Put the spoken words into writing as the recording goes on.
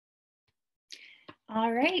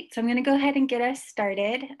All right, so I'm going to go ahead and get us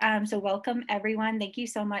started. So welcome everyone. Thank you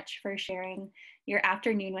so much for sharing your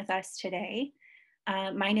afternoon with us today.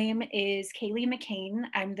 My name is Kaylee McCain.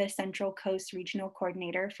 I'm the Central Coast Regional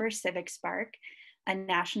Coordinator for CivicSpark, a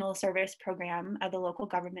national service program of the Local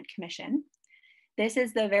Government Commission. This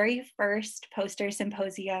is the very first poster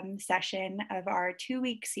symposium session of our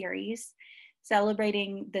 2-week series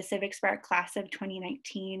celebrating the CivicSpark class of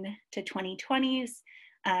 2019 to 2020's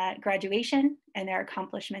graduation and their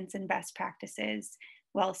accomplishments and best practices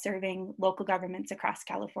while serving local governments across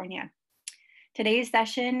California. Today's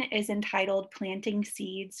session is entitled Planting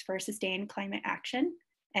Seeds for Sustained Climate Action,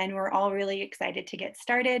 and we're all really excited to get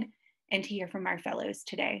started and to hear from our fellows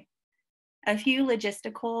today. A few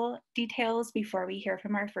logistical details before we hear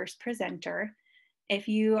from our first presenter. If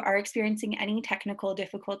you are experiencing any technical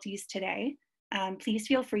difficulties today, please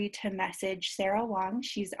feel free to message Sarah Wong.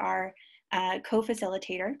 She's our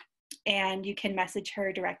co-facilitator, and you can message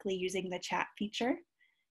her directly using the chat feature,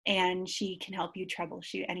 and she can help you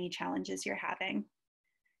troubleshoot any challenges you're having.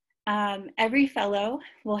 Every fellow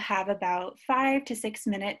will have about 5 to 6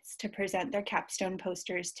 minutes to present their capstone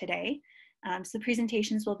posters today. So the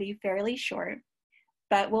presentations will be fairly short,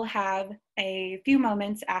 but we'll have a few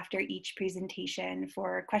moments after each presentation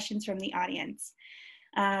for questions from the audience,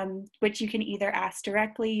 which you can either ask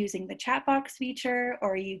directly using the chat box feature,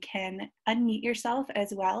 or you can unmute yourself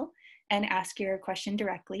as well and ask your question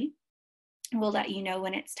directly. We'll let you know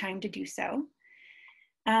when it's time to do so.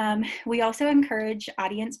 We also encourage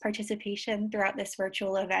audience participation throughout this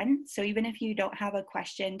virtual event. So even if you don't have a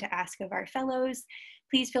question to ask of our fellows,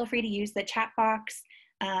 please feel free to use the chat box,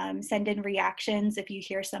 send in reactions if you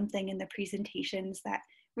hear something in the presentations that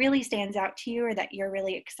really stands out to you or that you're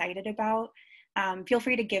really excited about. Feel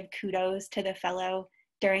free to give kudos to the fellow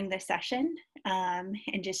during the session and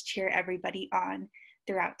just cheer everybody on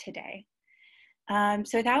throughout today.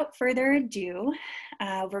 So without further ado,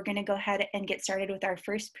 we're going to go ahead and get started with our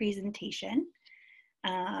first presentation.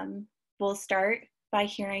 We'll start by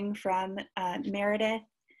hearing from Meredith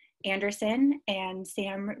Anderson and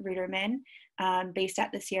Sam Ruderman, based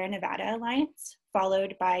at the Sierra Nevada Alliance,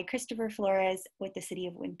 followed by Christopher Flores with the City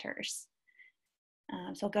of Winters.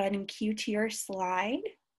 So I'll go ahead and cue to your slide,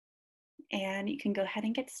 and you can go ahead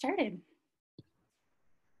and get started.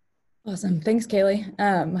 Awesome. Thanks, Kaylee.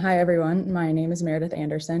 Hi, everyone. My name is Meredith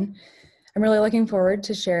Anderson. I'm really looking forward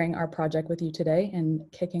to sharing our project with you today and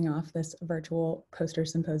kicking off this virtual poster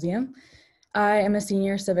symposium. I am a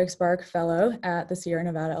senior CivicSpark Fellow at the Sierra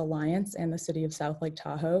Nevada Alliance and the City of South Lake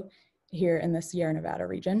Tahoe here in the Sierra Nevada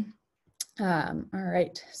region. All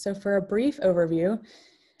right, so for a brief overview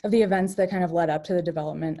of the events that kind of led up to the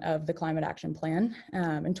development of the Climate Action Plan,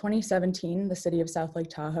 in 2017, the City of South Lake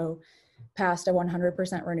Tahoe passed a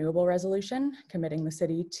 100% renewable resolution, committing the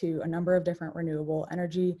city to a number of different renewable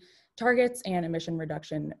energy targets and emission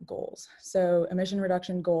reduction goals. So emission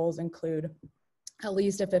reduction goals include at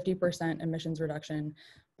least a 50% emissions reduction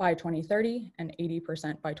by 2030 and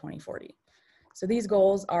 80% by 2040. So these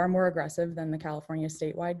goals are more aggressive than the California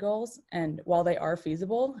statewide goals, and while they are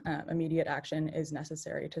feasible, immediate action is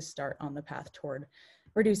necessary to start on the path toward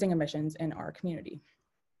reducing emissions in our community.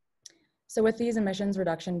 So with these emissions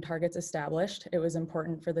reduction targets established, it was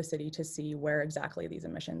important for the city to see where exactly these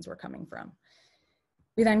emissions were coming from.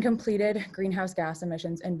 We then completed greenhouse gas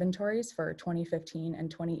emissions inventories for 2015 and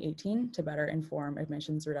 2018 to better inform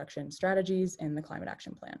emissions reduction strategies in the Climate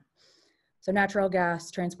Action Plan. So natural gas,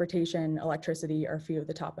 transportation, electricity are a few of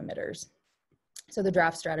the top emitters. So the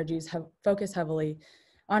draft strategies focus heavily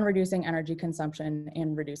on reducing energy consumption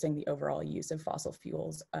and reducing the overall use of fossil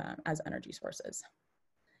fuels as energy sources.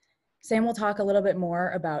 Sam will talk a little bit more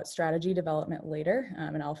about strategy development later,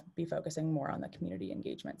 and I'll be focusing more on the community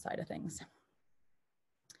engagement side of things.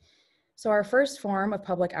 So our first form of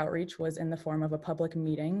public outreach was in the form of a public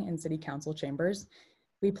meeting in City Council chambers.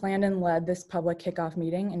 We planned and led this public kickoff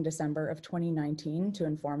meeting in December of 2019 to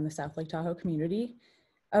inform the South Lake Tahoe community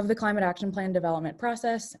of the Climate Action Plan development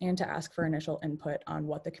process and to ask for initial input on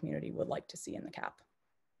what the community would like to see in the CAP.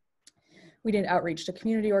 We did outreach to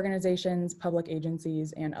community organizations, public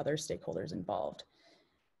agencies, and other stakeholders involved.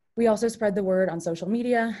 We also spread the word on social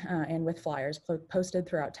media and with flyers posted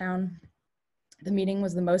throughout town. The meeting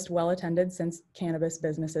was the most well-attended since cannabis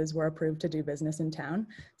businesses were approved to do business in town.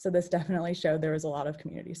 So this definitely showed there was a lot of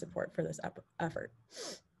community support for this effort.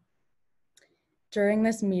 During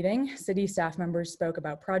this meeting, city staff members spoke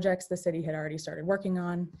about projects the city had already started working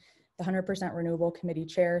on. The 100% Renewable Committee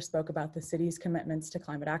chair spoke about the city's commitments to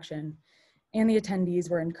climate action, and the attendees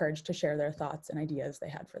were encouraged to share their thoughts and ideas they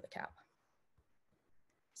had for the CAP.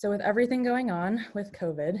 So with everything going on with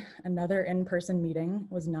COVID, another in-person meeting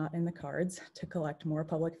was not in the cards to collect more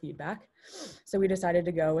public feedback. So we decided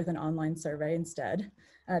to go with an online survey instead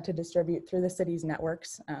to distribute through the city's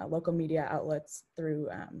networks, local media outlets through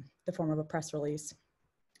the form of a press release.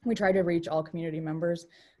 We tried to reach all community members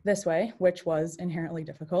this way, which was inherently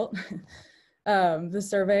difficult. The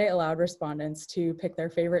survey allowed respondents to pick their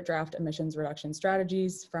favorite draft emissions reduction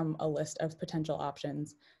strategies from a list of potential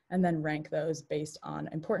options and then rank those based on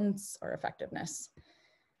importance or effectiveness.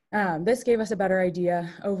 This gave us a better idea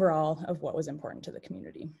overall of what was important to the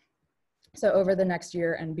community. So over the next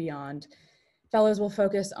year and beyond, fellows will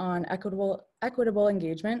focus on equitable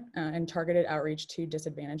engagement and targeted outreach to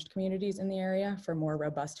disadvantaged communities in the area for more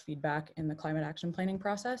robust feedback in the climate action planning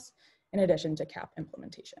process, in addition to CAP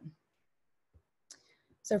implementation.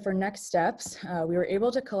 So for next steps, we were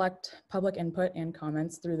able to collect public input and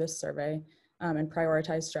comments through this survey and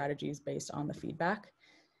prioritize strategies based on the feedback.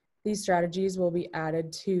 These strategies will be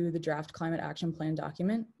added to the draft climate action plan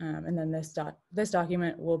document, and then this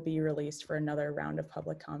document will be released for another round of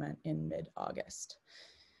public comment in mid-August.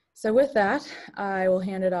 So with that, I will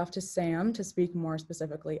hand it off to Sam to speak more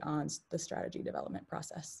specifically on the strategy development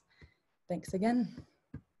process. Thanks again.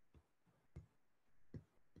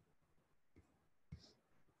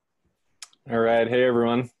 All right, hey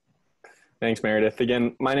everyone. Thanks, Meredith.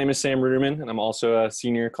 Again, my name is Sam Ruderman, and I'm also a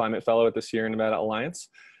Senior Climate Fellow at the Sierra Nevada Alliance.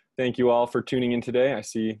 Thank you all for tuning in today. I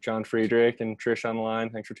see John Friedrich and Trish on the line.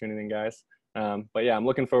 Thanks for tuning in, guys. But yeah, I'm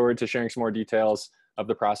looking forward to sharing some more details of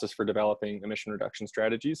the process for developing emission reduction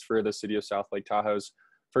strategies for the City of South Lake Tahoe's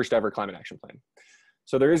first ever climate action plan.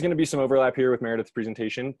 So there is going to be some overlap here with Meredith's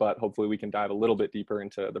presentation, but hopefully we can dive a little bit deeper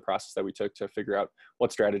into the process that we took to figure out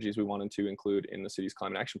what strategies we wanted to include in the city's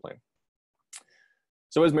climate action plan.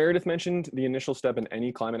 So as Meredith mentioned, the initial step in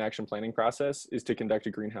any climate action planning process is to conduct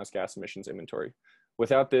a greenhouse gas emissions inventory.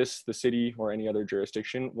 Without this, the city or any other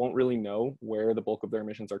jurisdiction won't really know where the bulk of their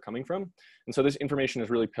emissions are coming from. And so this information is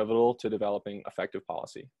really pivotal to developing effective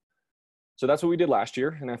policy. So that's what we did last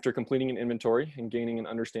year. And after completing an inventory and gaining an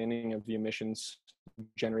understanding of the emissions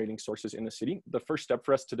generating sources in the city, the first step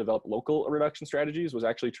for us to develop local reduction strategies was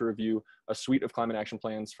actually to review a suite of climate action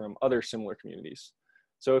plans from other similar communities.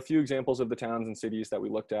 So a few examples of the towns and cities that we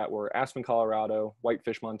looked at were Aspen, Colorado,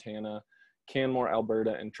 Whitefish, Montana, Canmore,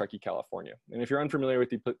 Alberta, and Truckee, California. And if you're unfamiliar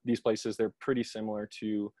with these places, they're pretty similar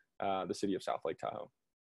to the city of South Lake Tahoe.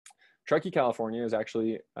 Truckee, California is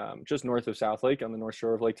actually just north of South Lake on the north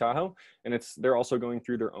shore of Lake Tahoe, and they're also going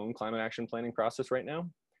through their own climate action planning process right now.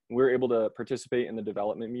 We were able to participate in the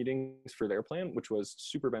development meetings for their plan, which was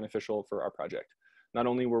super beneficial for our project. Not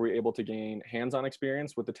only were we able to gain hands-on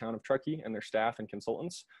experience with the town of Truckee and their staff and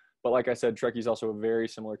consultants, but like I said, Truckee is also a very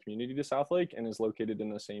similar community to South Lake and is located in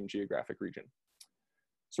the same geographic region.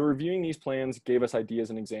 So reviewing these plans gave us ideas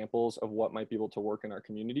and examples of what might be able to work in our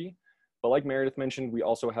community. But like Meredith mentioned, we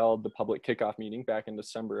also held the public kickoff meeting back in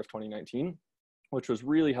December of 2019, which was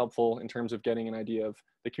really helpful in terms of getting an idea of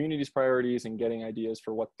the community's priorities and getting ideas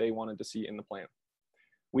for what they wanted to see in the plan.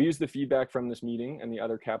 We used the feedback from this meeting and the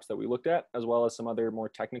other CAPs that we looked at, as well as some other more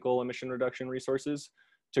technical emission reduction resources,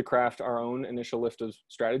 to craft our own initial list of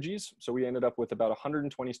strategies. So we ended up with about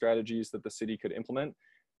 120 strategies that the city could implement,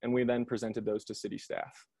 and we then presented those to city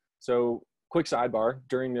staff. So quick sidebar,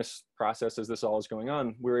 during this process, as this all is going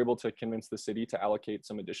on, we were able to convince the city to allocate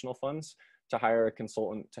some additional funds to hire a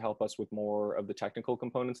consultant to help us with more of the technical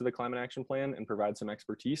components of the climate action plan and provide some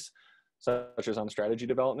expertise, such as on strategy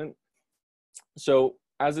development. So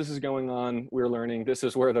as this is going on, we're learning this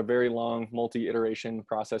is where the very long multi-iteration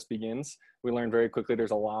process begins. We learned very quickly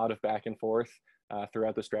there's a lot of back and forth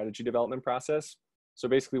throughout the strategy development process. So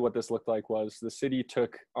basically what this looked like was the city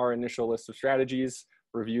took our initial list of strategies,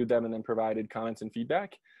 reviewed them, and then provided comments and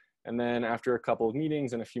feedback. And then after a couple of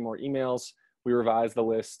meetings and a few more emails, we revised the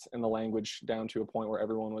list and the language down to a point where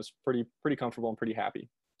everyone was pretty comfortable and pretty happy.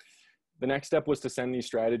 The next step was to send these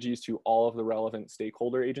strategies to all of the relevant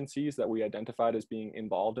stakeholder agencies that we identified as being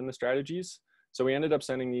involved in the strategies. So we ended up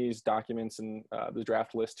sending these documents and the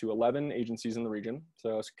draft list to 11 agencies in the region.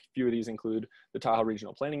 So a few of these include the Tahoe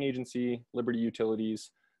Regional Planning Agency, Liberty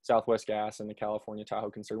Utilities, Southwest Gas, and the California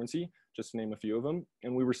Tahoe Conservancy, just to name a few of them.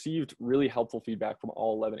 And we received really helpful feedback from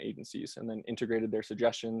all 11 agencies and then integrated their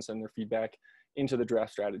suggestions and their feedback into the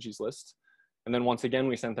draft strategies list. And then once again,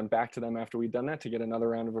 we sent them back to them after we'd done that to get another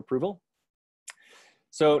round of approval.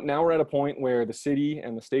 So now we're at a point where the city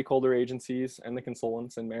and the stakeholder agencies and the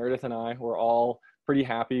consultants and Meredith and I were all pretty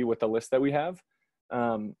happy with the list that we have.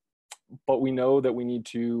 But we know that we need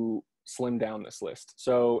to slim down this list.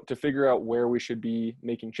 So to figure out where we should be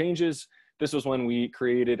making changes, this was when we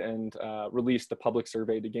created and released the public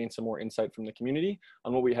survey to gain some more insight from the community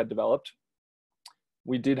on what we had developed.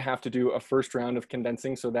 We did have to do a first round of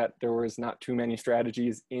condensing so that there was not too many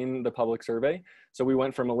strategies in the public survey. So we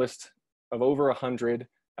went from a list of over 100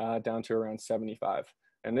 down to around 75.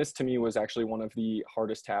 And this to me was actually one of the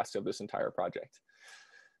hardest tasks of this entire project.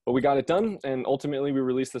 But we got it done, and ultimately we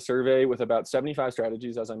released the survey with about 75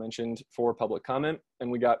 strategies, as I mentioned, for public comment, and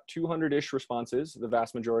we got 200-ish responses, the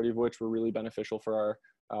vast majority of which were really beneficial for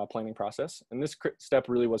our planning process. And this step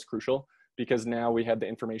really was crucial because now we had the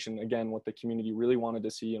information, again, what the community really wanted to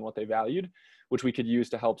see and what they valued, which we could use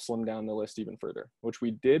to help slim down the list even further, which we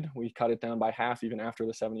did. We cut it down by half even after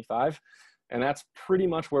the 75. And that's pretty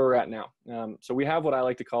much where we're at now. So we have what I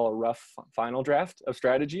like to call a rough final draft of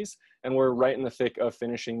strategies, and we're right in the thick of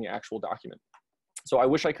finishing the actual document. So I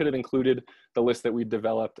wish I could have included the list that we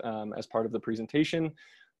developed as part of the presentation.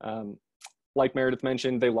 Like Meredith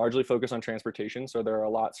mentioned, they largely focus on transportation. So there are a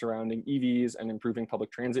lot surrounding EVs and improving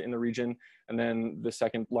public transit in the region. And then the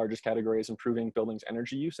second largest category is improving buildings'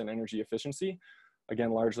 energy use and energy efficiency.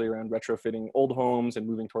 Again, largely around retrofitting old homes and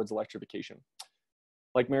moving towards electrification.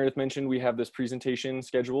 Like Meredith mentioned, we have this presentation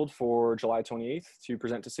scheduled for July 28th to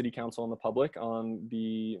present to City Council and the public on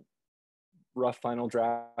the rough final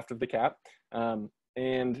draft of the CAP.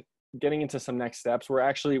 And getting into some next steps,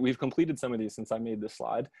 we've completed some of these since I made this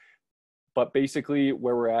slide. But basically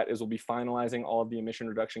where we're at is we'll be finalizing all of the emission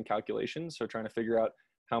reduction calculations. So trying to figure out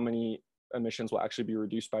how many emissions will actually be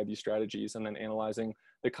reduced by these strategies, and then analyzing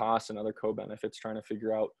the costs and other co-benefits, trying to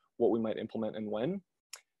figure out what we might implement and when.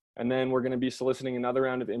 And then we're going to be soliciting another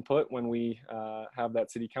round of input when we have that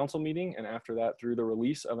city council meeting, and after that through the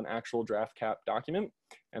release of an actual draft CAP document.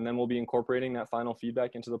 And then we'll be incorporating that final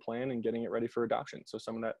feedback into the plan and getting it ready for adoption. So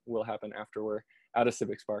some of that will happen after we're out of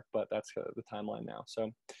CivicSpark, but that's the timeline now.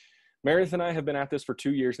 So Meredith and I have been at this for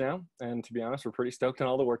 2 years now, and to be honest, we're pretty stoked on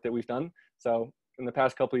all the work that we've done. So in the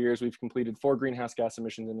past couple of years, we've completed 4 greenhouse gas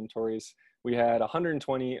emissions inventories. We had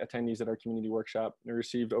 120 attendees at our community workshop. We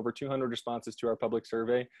received over 200 responses to our public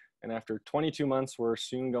survey. And after 22 months, we're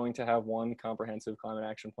soon going to have 1 comprehensive climate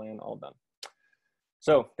action plan all done.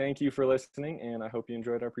 So thank you for listening, and I hope you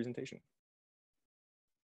enjoyed our presentation.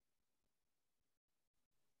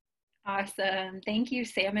 Awesome. Thank you,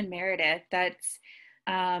 Sam and Meredith. That's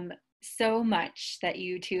so much that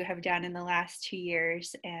you two have done in the last 2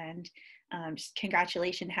 years, and just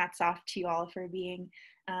congratulations, hats off to you all for being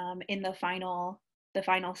in the final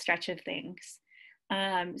stretch of things.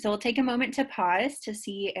 So we'll take a moment to pause to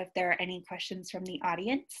see if there are any questions from the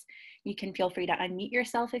audience. You can feel free to unmute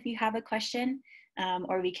yourself if you have a question,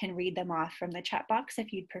 or we can read them off from the chat box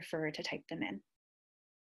if you'd prefer to type them in.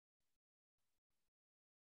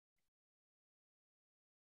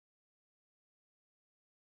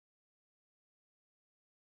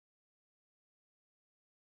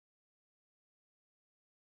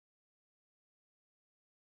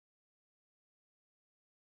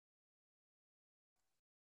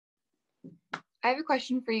 I have a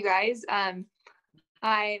question for you guys.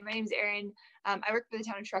 Hi, my name is Erin. I work for the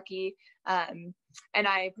town of Truckee, and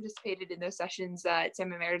I participated in those sessions that Sam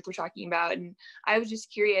and Meredith were talking about. And I was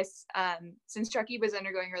just curious, since Truckee was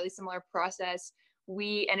undergoing a really similar process,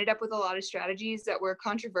 we ended up with a lot of strategies that were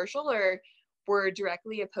controversial or were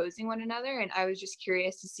directly opposing one another. And I was just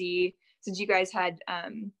curious to see, since you guys had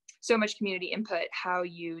so much community input, how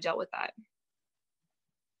you dealt with that.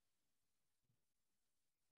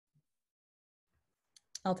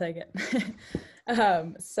 I'll take it.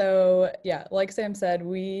 So yeah, like Sam said,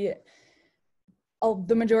 the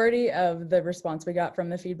majority of the response we got from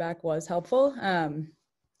the feedback was helpful.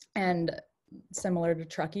 And similar to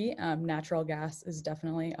Truckee, natural gas is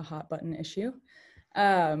definitely a hot button issue.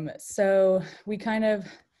 So we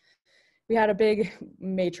had a big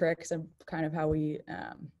matrix of kind of how we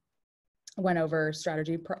went over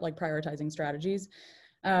strategy, like prioritizing strategies.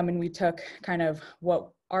 And we took kind of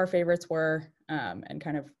what our favorites were and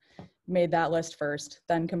kind of made that list first,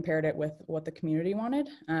 then compared it with what the community wanted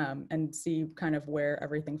and see kind of where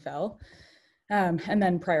everything fell. And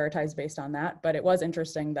then prioritize based on that. But it was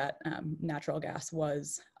interesting that natural gas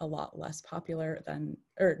was a lot less popular than,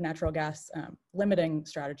 or natural gas limiting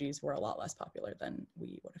strategies were a lot less popular than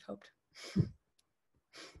we would have hoped.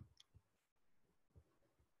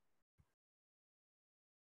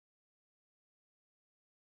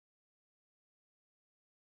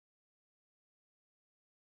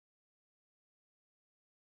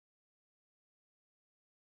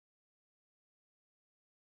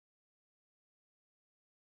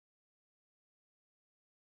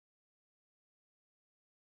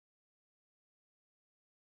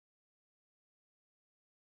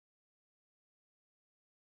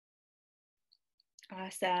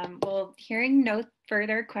 Awesome. Well, hearing no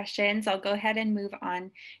further questions, I'll go ahead and move on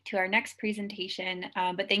to our next presentation.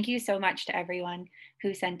 But thank you so much to everyone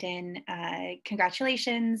who sent in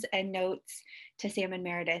congratulations and notes to Sam and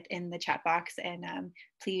Meredith in the chat box. And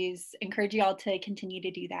please encourage you all to continue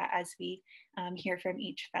to do that as we hear from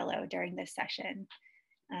each fellow during this session.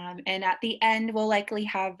 And at the end, we'll likely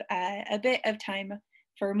have a bit of time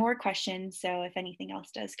for more questions. So if anything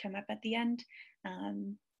else does come up at the end,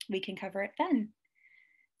 we can cover it then.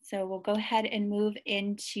 So we'll go ahead and move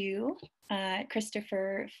into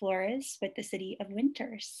Christopher Flores with the City of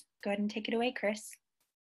Winters. Go ahead and take it away, Chris.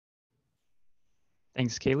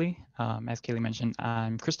 Thanks, Kaylee. As Kaylee mentioned,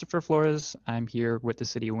 I'm Christopher Flores. I'm here with the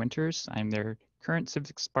City of Winters. I'm their current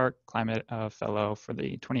CivicSpark Climate Fellow for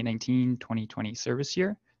the 2019-2020 service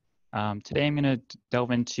year. Today, I'm going to delve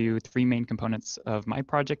into three main components of my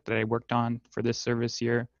project that I worked on for this service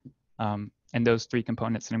year. And those three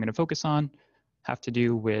components that I'm going to focus on have to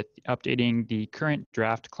do with updating the current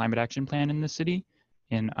draft climate action plan in the city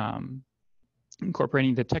and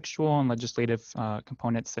incorporating the textual and legislative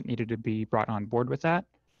components that needed to be brought on board with that,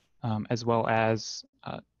 as well as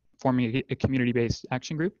forming a community-based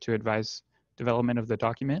action group to advise development of the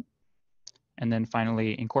document. And then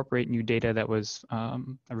finally, incorporate new data that was a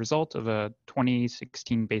result of a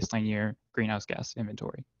 2016 baseline year greenhouse gas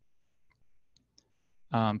inventory.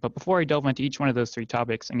 But before I delve into each one of those three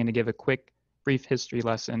topics, I'm going to give a quick brief history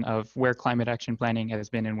lesson of where climate action planning has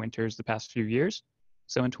been in Winters the past few years.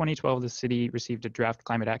 So in 2012, the city received a draft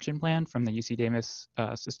climate action plan from the UC Davis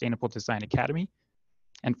Sustainable Design Academy.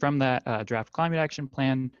 And from that draft climate action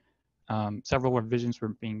plan, several revisions were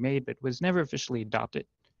being made, but was never officially adopted.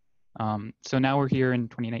 So now we're here in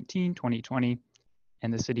 2019, 2020,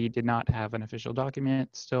 and the city did not have an official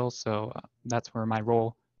document still. So that's where my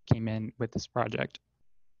role came in with this project.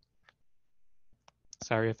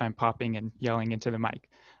 Sorry if I'm popping and yelling into the mic.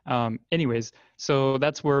 Anyways, so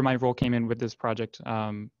that's where my role came in with this project,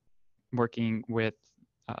 working with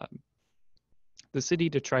the city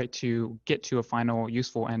to try to get to a final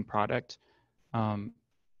useful end product. And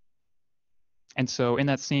so in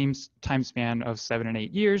that same time span of 7 and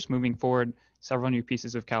 8 years, moving forward, several new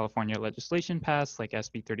pieces of California legislation passed, like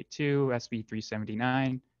SB 32, SB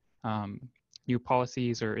 379. New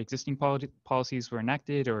policies or existing policies were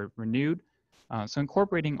enacted or renewed. So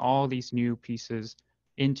incorporating all these new pieces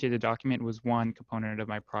into the document was one component of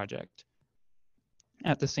my project.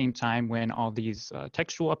 At the same time, when all these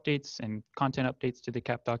textual updates and content updates to the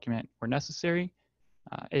CAP document were necessary,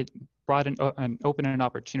 it brought an open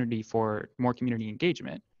opportunity for more community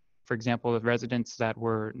engagement. For example, the residents that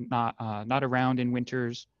were not around in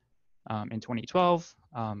Winters in 2012,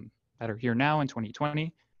 that are here now in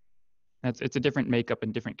 2020, it's a different makeup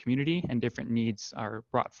and different community, and different needs are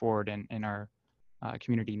brought forward in our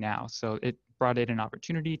community now. So it brought in an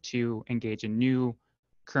opportunity to engage a new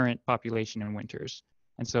current population in Winters.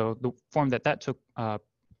 And so the form that took, and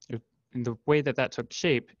the way that took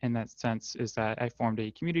shape in that sense is that I formed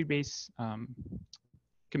a community-based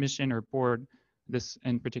commission or board. This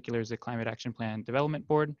in particular is a Climate Action Plan Development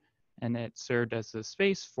Board, and it served as a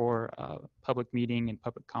space for public meeting and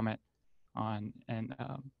public comment on and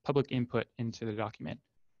public input into the document.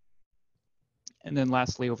 And then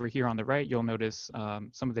lastly, over here on the right, you'll notice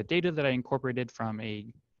some of the data that I incorporated from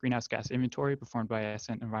a greenhouse gas inventory performed by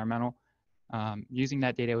Ascent Environmental. Using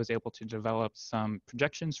that data, I was able to develop some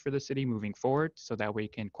projections for the city moving forward so that we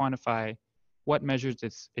can quantify what measures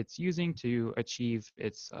it's using to achieve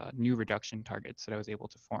its new reduction targets that I was able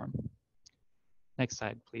to form. Next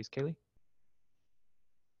slide, please, Kaylee.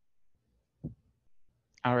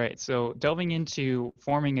 All right, so delving into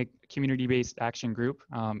forming a community-based action group.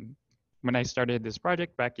 When I started this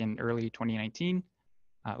project back in early 2019,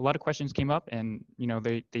 a lot of questions came up, and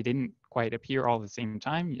they didn't quite appear all at the same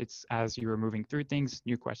time. It's as you were moving through things,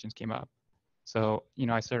 new questions came up. So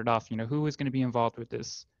I started off, who is going to be involved with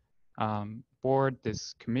this board,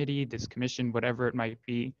 this committee, this commission, whatever it might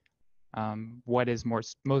be. What is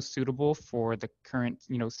most suitable for the current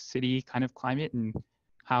city kind of climate and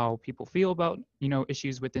how people feel about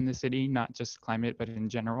issues within the city, not just climate but in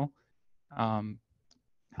general.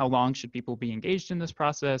 How long should people be engaged in this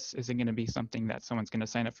process? Is it going to be something that someone's going to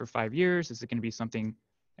sign up for 5 years? Is it going to be something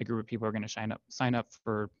a group of people are going to sign up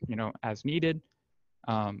for as needed?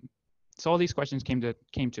 So all these questions came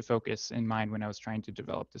to focus in mind when I was trying to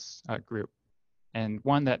develop this group. And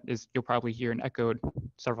one that is you'll probably hear and echoed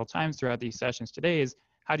several times throughout these sessions today is,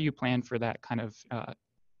 how do you plan for that kind of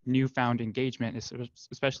newfound engagement,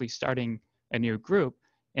 especially starting a new group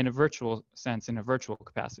in a virtual sense, in a virtual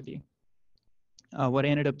capacity? What I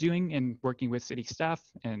ended up doing and working with city staff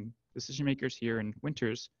and decision makers here in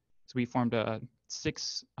Winters So we formed a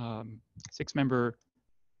six-member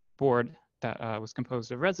board that was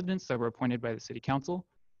composed of residents that were appointed by the city council.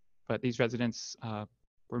 But these residents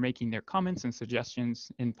were making their comments and suggestions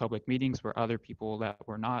in public meetings where other people that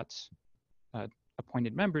were not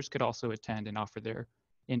appointed members could also attend and offer their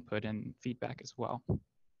input and feedback as well.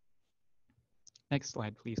 Next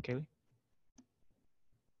slide, please, Kaylee.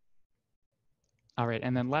 All right,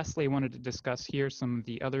 and then lastly, I wanted to discuss here some of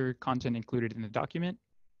the other content included in the document.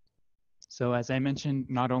 So as I mentioned,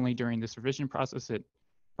 not only during this revision process, it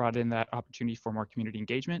brought in that opportunity for more community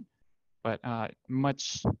engagement, but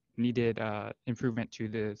much needed improvement to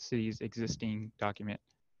the city's existing document.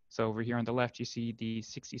 So over here on the left, you see the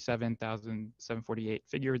 67,748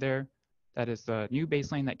 figure there. That is the new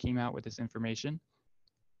baseline that came out with this information.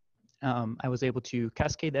 I was able to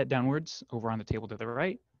cascade that downwards over on the table to the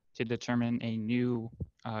right to determine a new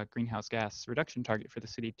greenhouse gas reduction target for the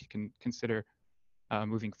city to consider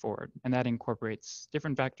moving forward. And that incorporates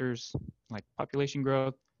different factors like population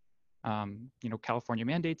growth, California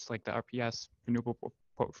mandates like the RPS Renewable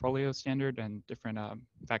Portfolio Standard, and different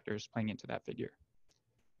factors playing into that figure.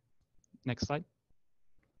 Next slide.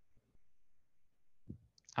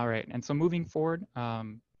 All right, and so moving forward,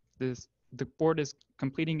 the board is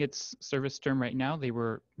completing its service term right now. They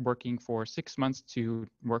were working for 6 months to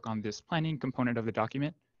work on this planning component of the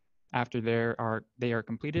document. After they are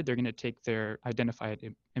completed, they're going to take their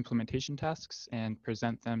identified implementation tasks and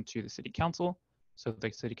present them to the city council, so the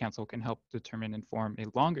city council can help determine and form a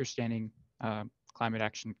longer standing climate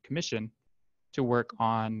action commission to work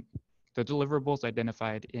on the deliverables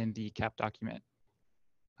identified in the CAP document.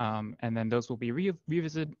 And then those will be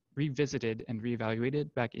revisited and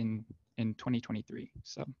reevaluated back in 2023.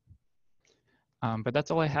 So, but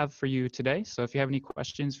that's all I have for you today. So if you have any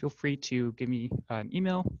questions, feel free to give me an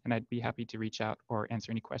email and I'd be happy to reach out or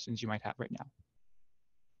answer any questions you might have right now.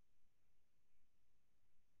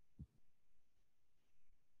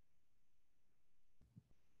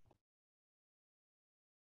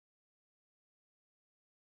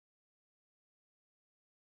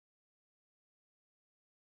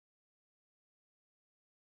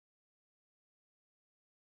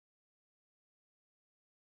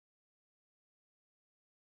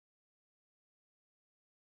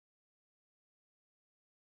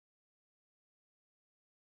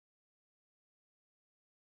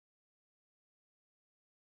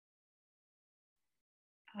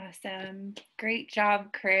 Awesome. Great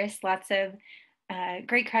job, Chris. Lots of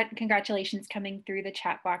great congratulations coming through the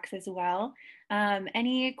chat box as well.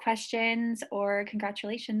 Any questions or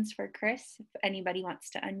congratulations for Chris? If anybody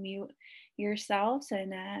wants to unmute yourselves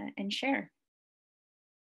and share.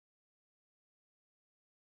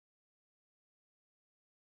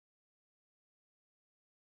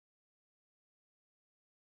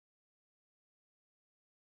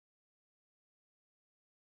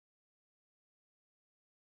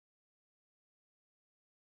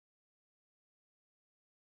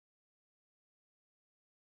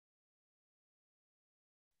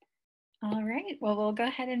 All right, well, we'll go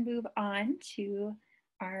ahead and move on to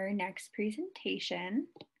our next presentation,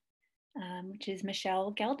 which is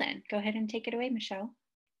Michelle Geldin. Go ahead and take it away, Michelle.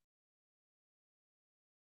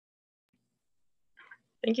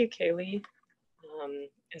 Thank you, Kaylee.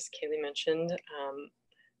 As Kaylee mentioned,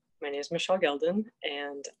 my name is Michelle Geldin,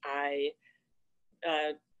 and I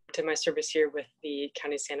did my service here with the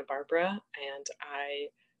County of Santa Barbara, and I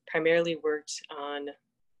primarily worked on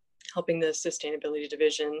helping the Sustainability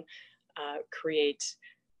Division create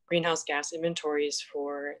greenhouse gas inventories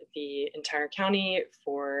for the entire county,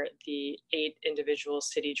 for the 8 individual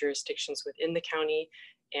city jurisdictions within the county,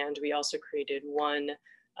 and we also created one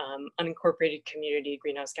unincorporated community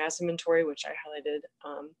greenhouse gas inventory, which I highlighted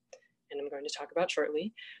and I'm going to talk about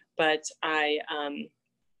shortly. But I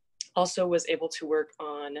also was able to work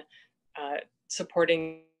on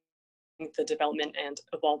supporting the development and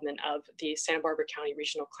evolvement of the Santa Barbara County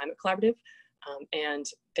Regional Climate Collaborative. And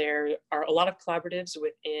there are a lot of collaboratives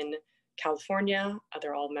within California.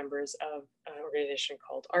 They're all members of an organization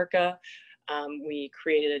called ARCA. We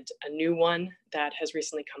created a new one that has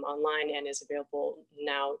recently come online and is available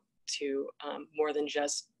now to more than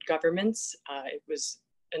just governments. It was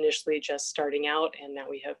initially just starting out, and now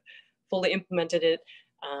we have fully implemented it,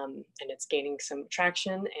 and it's gaining some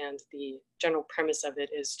traction. And the general premise of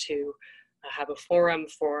it is to have a forum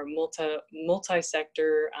for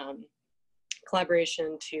multi-sector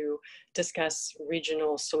collaboration to discuss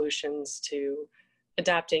regional solutions to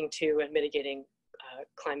adapting to and mitigating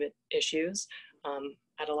climate issues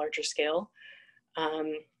at a larger scale.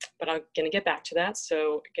 But I'm going to get back to that.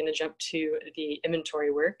 So I'm going to jump to the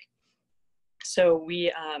inventory work. So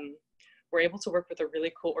we were able to work with a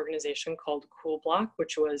really cool organization called Cool Block,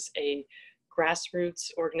 which was a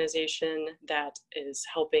grassroots organization that is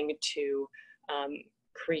helping to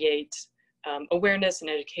create awareness and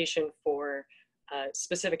education for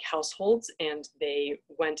specific households. And they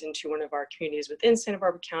went into one of our communities within Santa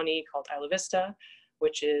Barbara County called Isla Vista,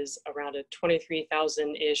 which is around a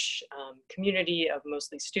 23,000-ish community of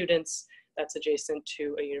mostly students that's adjacent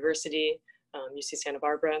to a university, UC Santa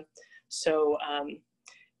Barbara. So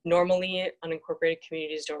normally unincorporated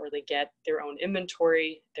communities don't really get their own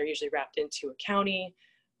inventory. They're usually wrapped into a county,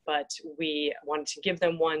 but we wanted to give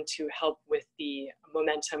them one to help with the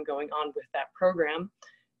momentum going on with that program,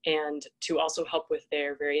 and to also help with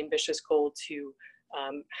their very ambitious goal to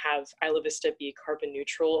have Isla Vista be carbon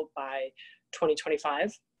neutral by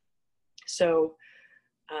 2025. So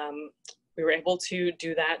we were able to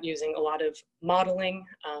do that using a lot of modeling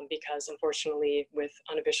because unfortunately with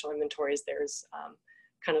unofficial inventories, there's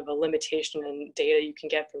kind of a limitation in data you can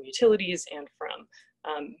get from utilities and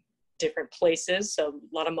from different places. So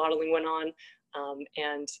a lot of modeling went on,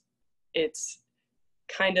 and it's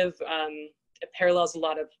kind of, it parallels a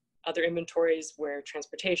lot of other inventories where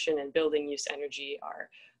transportation and building use energy are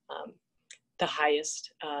the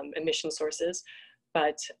highest emission sources.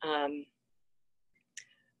 But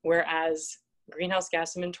whereas greenhouse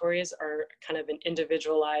gas inventories are kind of an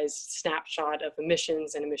individualized snapshot of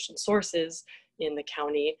emissions and emission sources in the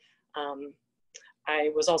county, I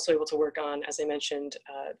was also able to work on, as I mentioned,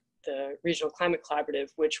 the Regional Climate Collaborative,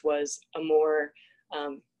 which was a more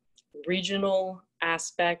regional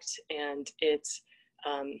aspect, and it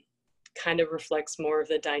kind of reflects more of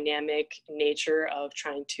the dynamic nature of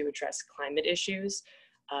trying to address climate issues.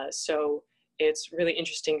 So it's really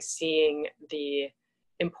interesting seeing the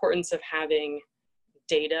importance of having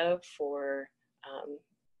data for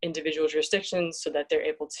individual jurisdictions so that they're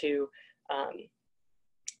able to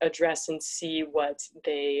address and see what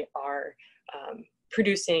they are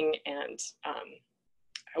producing and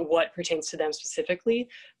what pertains to them specifically.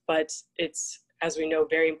 But it's, as we know,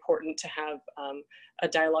 very important to have a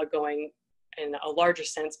dialogue going in a larger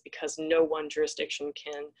sense, because no one jurisdiction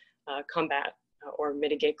can combat or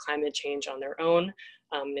mitigate climate change on their own.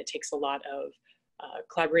 It takes a lot of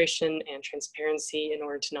collaboration and transparency in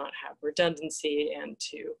order to not have redundancy and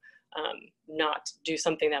to not do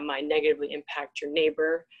something that might negatively impact your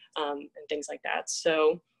neighbor and things like that.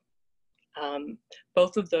 So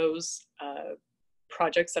both of those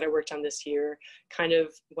projects that I worked on this year kind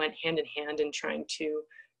of went hand in hand in trying to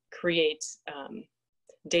create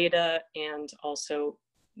data and also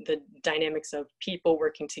the dynamics of people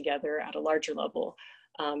working together at a larger level.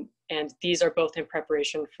 And these are both in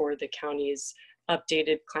preparation for the county's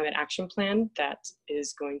updated climate action plan that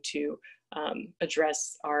is going to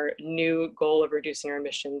address our new goal of reducing our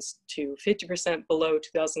emissions to 50% below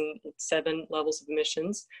 2007 levels of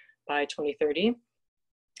emissions by 2030.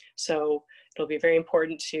 So it'll be very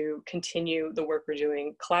important to continue the work we're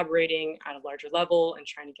doing, collaborating at a larger level and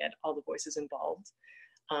trying to get all the voices involved.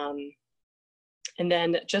 And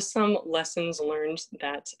then just some lessons learned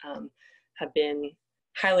that have been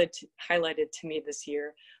highlighted to me this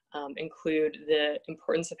year include the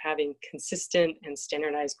importance of having consistent and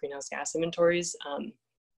standardized greenhouse gas inventories.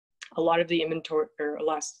 A lot of the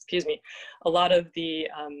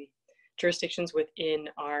jurisdictions within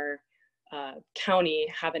our county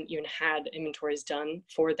haven't even had inventories done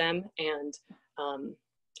for them, and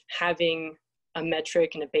having a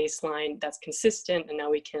metric and a baseline that's consistent, and now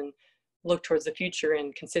we can look towards the future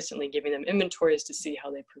and consistently giving them inventories to see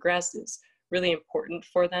how they progress is really important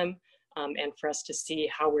for them, and for us to see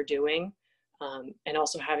how we're doing. And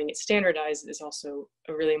also having it standardized is also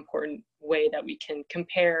a really important way that we can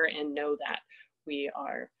compare and know that we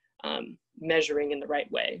are measuring in the right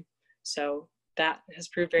way. So that has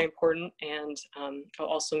proved very important. And I'll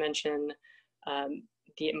also mention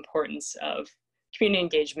the importance of community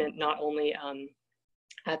engagement, not only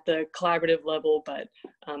at the collaborative level, but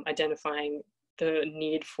identifying the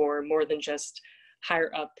need for more than just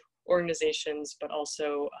higher up organizations, but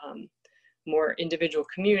also more individual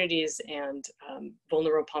communities and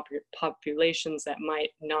vulnerable populations that might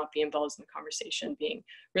not be involved in the conversation, being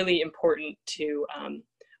really important to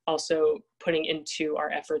also putting into our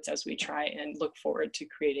efforts as we try and look forward to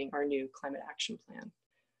creating our new climate action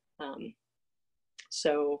plan.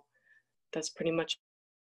 So that's pretty much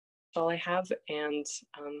all I have, and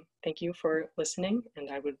thank you for listening, and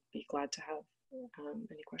I would be glad to have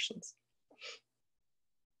any questions.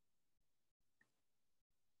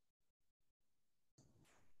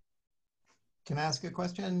 Can I ask a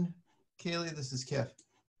question? Kaylee, this is Kif.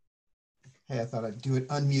 Hey, I thought I'd do it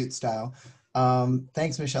unmute style.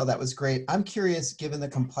 Thanks, Michelle. That was great. I'm curious, given the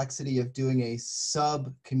complexity of doing a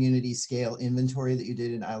sub-community scale inventory that you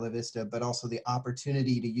did in Isla Vista, but also the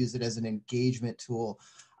opportunity to use it as an engagement tool.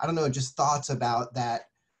 I don't know, just thoughts about that,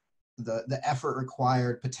 the effort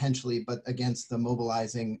required potentially, but against the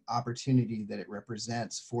mobilizing opportunity that it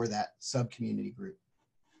represents for that sub-community group.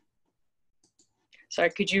 Sorry,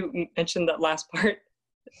 could you mention that last part?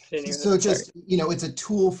 So just, you know, it's a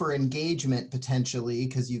tool for engagement potentially,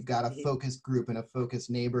 because you've got a focused group and a focused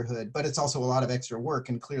neighborhood, but it's also a lot of extra work.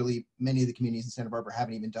 And clearly many of the communities in Santa Barbara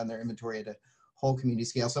haven't even done their inventory at a whole community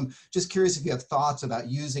scale. So I'm just curious if you have thoughts about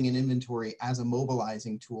using an inventory as a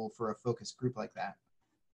mobilizing tool for a focused group like that.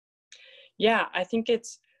 Yeah, I think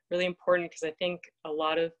it's really important because I think a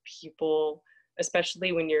lot of people,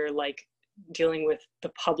 especially when you're like dealing with the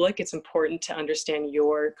public, it's important to understand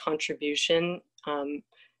your contribution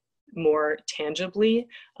more tangibly.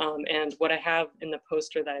 And what I have in the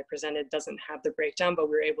poster that I presented doesn't have the breakdown, but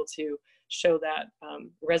we were able to show that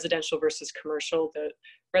residential versus commercial. The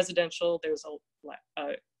residential, there's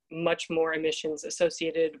a much more emissions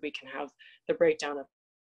associated. We can have the breakdown of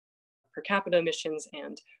per capita emissions,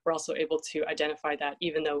 and we're also able to identify that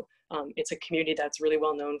even though it's a community that's really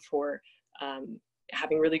well known for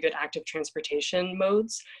having really good active transportation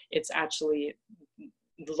modes, it's actually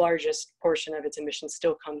the largest portion of its emissions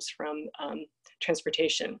still comes from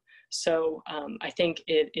transportation. So I think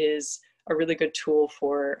it is a really good tool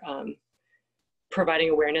for providing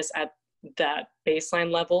awareness at that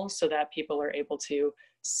baseline level so that people are able to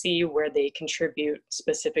see where they contribute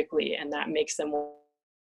specifically, and that makes them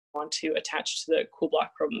want to attach to the Cool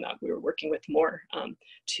Block program that we were working with more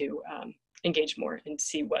to engage more and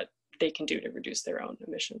see what they can do to reduce their own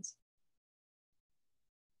emissions.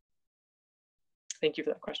 Thank you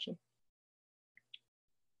for that question.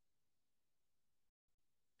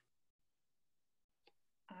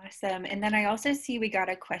 Awesome. And then I also see we got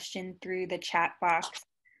a question through the chat box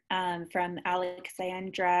from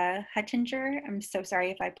Alexandra Hutchinger. I'm so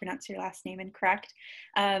sorry if I pronounced your last name incorrect.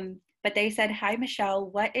 But they said, hi, Michelle,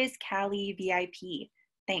 what is Cali VIP?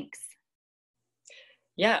 Thanks.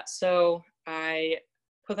 Yeah, so I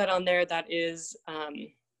put that on there. That is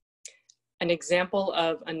an example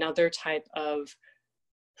of another type of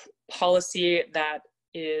policy that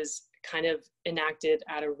is kind of enacted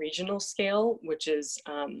at a regional scale, which is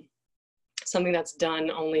something that's done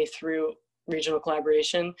only through regional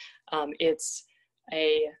collaboration. It's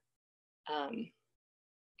a,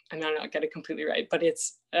 I'm not get it completely right, but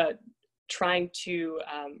it's trying to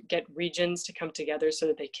get regions to come together so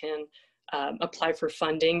that they can apply for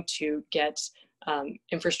funding to get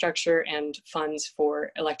infrastructure and funds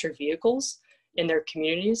for electric vehicles in their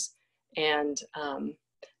communities. And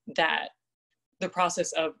that the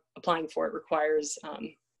process of applying for it requires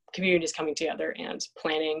communities coming together and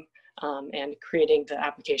planning and creating the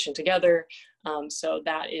application together. So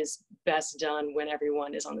that is best done when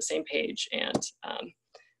everyone is on the same page. And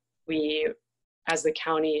we, as the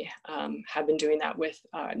county, have been doing that with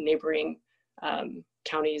neighboring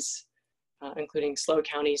counties, including SLO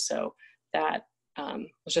County. So that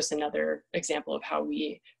was just another example of how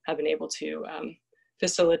we have been able to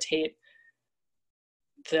facilitate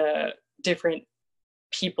the different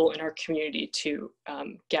people in our community to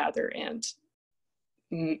gather and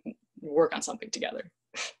work on something together.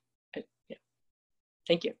 Yeah.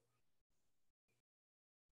 Thank you.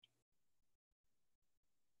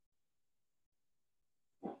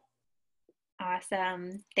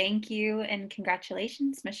 Awesome. Thank you and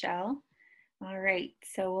congratulations, Michelle. All right,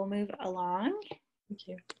 so we'll move along. Thank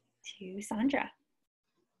you. To Sondra.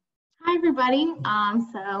 Hi, everybody.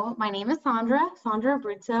 So my name is Sondra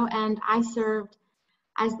Abruzzo, and I served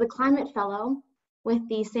as the Climate Fellow with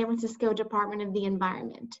the San Francisco Department of the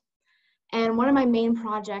Environment. And one of my main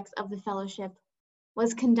projects of the fellowship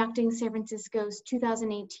was conducting San Francisco's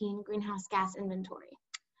 2018 greenhouse gas inventory.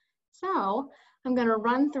 So I'm going to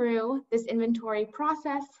run through this inventory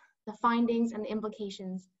process, the findings, and the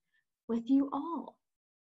implications with you all.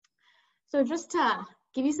 So just to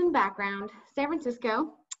give you some background, San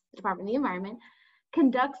Francisco, the Department of the Environment,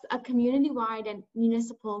 conducts a community-wide and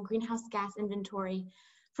municipal greenhouse gas inventory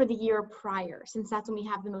for the year prior, since that's when we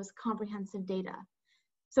have the most comprehensive data.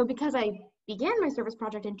 So because I began my service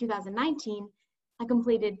project in 2019, I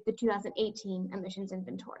completed the 2018 emissions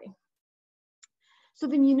inventory. So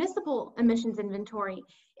the municipal emissions inventory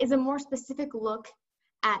is a more specific look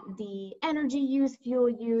at the energy use, fuel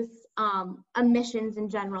use, emissions in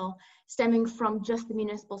general, stemming from just the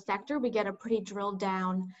municipal sector. We get a pretty drilled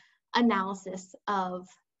down analysis of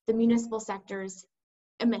the municipal sector's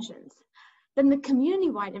emissions. Then the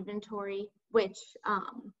community-wide inventory, which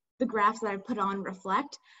the graphs that I put on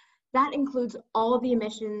reflect, That includes all of the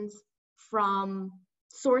emissions from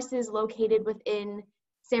sources located within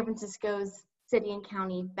San Francisco's city and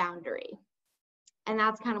county boundary. And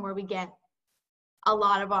that's kind of where we get a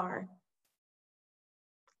lot of our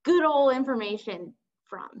good old information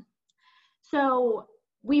from. So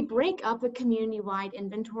we break up the community-wide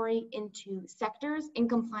inventory into sectors in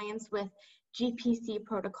compliance with GPC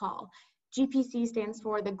protocol. GPC stands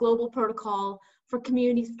for the Global Protocol for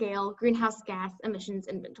Community Scale Greenhouse Gas Emissions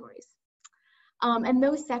Inventories. And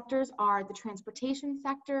those sectors are the transportation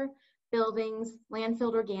sector, buildings,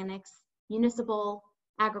 landfill organics, municipal,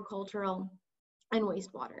 agricultural, and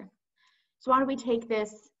wastewater. So why do we take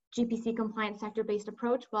this GPC compliant sector-based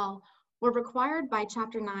approach? Well, we're required by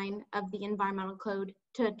Chapter 9 of the Environmental Code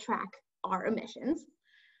to track our emissions.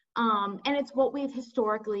 And it's what we've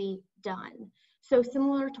historically done. So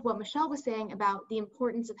similar to what Michelle was saying about the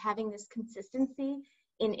importance of having this consistency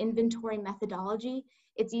in inventory methodology,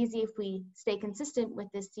 it's easy if we stay consistent with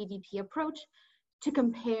this CDP approach to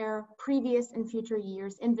compare previous and future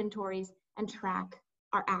years' inventories and track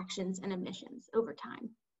our actions and emissions over time.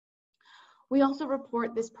 We also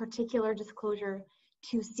report this particular disclosure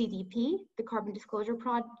to CDP, the Carbon Disclosure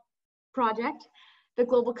Project, the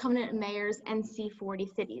Global Covenant of Mayors, and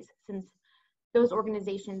C40 cities, since those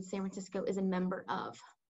organizations San Francisco is a member of.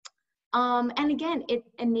 And again, it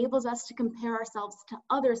enables us to compare ourselves to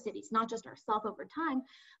other cities, not just ourselves over time,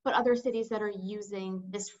 but other cities that are using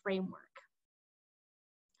this framework.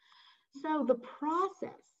 So the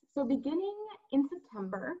process, so beginning in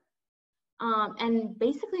September, and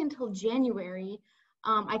basically until January,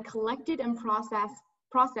 I collected and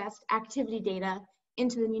processed activity data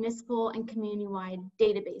into the municipal and community-wide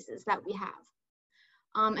databases that we have.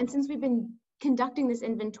 And since we've been conducting this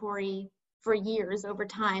inventory for years over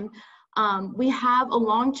time, we have a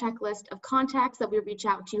long checklist of contacts that we reach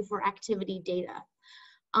out to for activity data.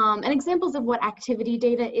 And examples of what activity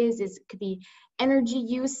data is it could be energy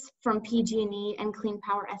use from PG&E and Clean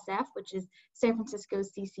Power SF, which is San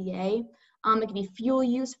Francisco's CCA. It could be fuel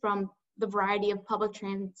use from the variety of public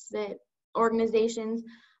transit organizations,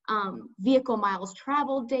 vehicle miles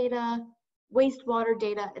traveled data, wastewater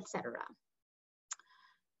data, etc.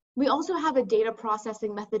 We also have a data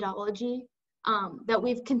processing methodology that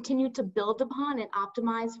we've continued to build upon and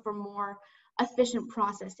optimize for more efficient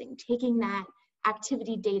processing, taking that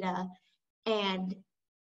activity data and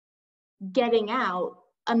getting out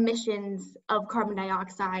emissions of carbon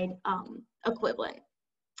dioxide equivalent.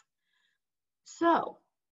 So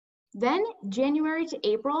then January to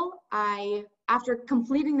April, after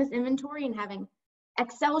completing this inventory and having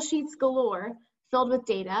Excel sheets galore filled with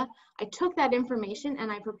data, I took that information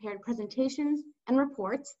and I prepared presentations and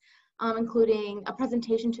reports, including a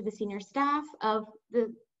presentation to the senior staff of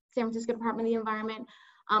the San Francisco Department of the Environment,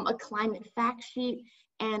 a climate fact sheet,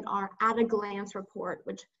 and our at a glance report,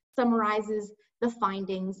 which summarizes the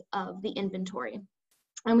findings of the inventory.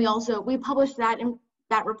 And we published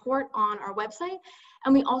that report on our website,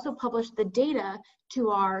 and we also published the data to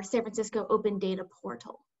our San Francisco Open Data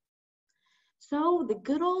Portal. So the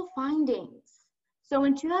good old findings. So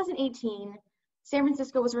in 2018, San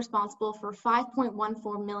Francisco was responsible for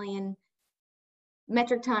 5.14 million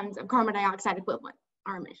metric tons of carbon dioxide equivalent,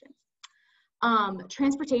 our emissions.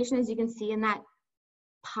 Transportation, as you can see in that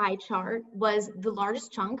pie chart, was the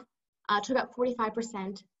largest chunk, took up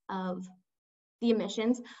 45% of the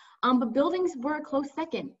emissions, but buildings were a close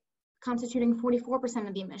second, constituting 44%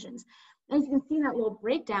 of the emissions. And as you can see in that little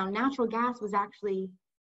breakdown, natural gas was actually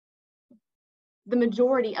the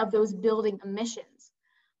majority of those building emissions,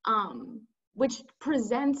 which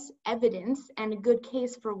presents evidence and a good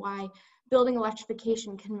case for why building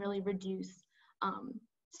electrification can really reduce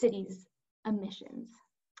cities' emissions.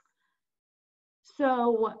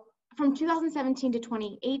 So from 2017 to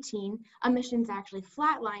 2018, emissions actually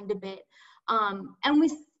flatlined a bit. And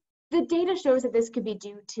the data shows that this could be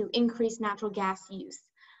due to increased natural gas use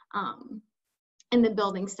in the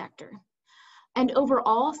building sector. And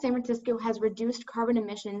overall, San Francisco has reduced carbon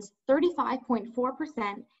emissions 35.4%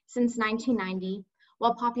 since 1990,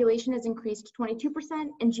 while population has increased 22%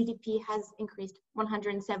 and GDP has increased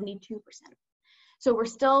 172%. So we're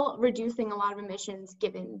still reducing a lot of emissions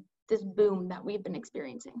given this boom that we've been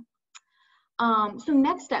experiencing. So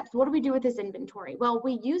next steps, what do we do with this inventory? Well,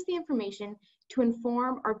 we use the information to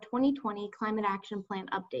inform our 2020 Climate Action Plan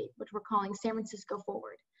update, which we're calling San Francisco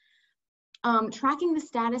Forward. Tracking the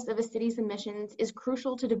status of a city's emissions is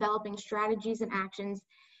crucial to developing strategies and actions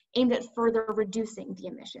aimed at further reducing the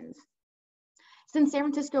emissions. Since San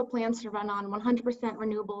Francisco plans to run on 100%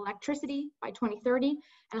 renewable electricity by 2030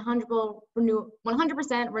 and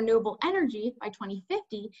 100% renewable energy by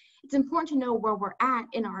 2050, it's important to know where we're at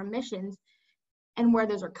in our emissions and where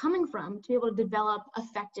those are coming from to be able to develop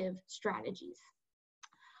effective strategies.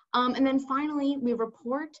 And then finally, we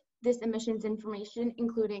report this emissions information,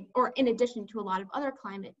 including, or in addition to a lot of other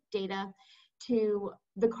climate data, to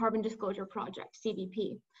the Carbon Disclosure Project,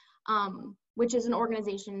 CDP, which is an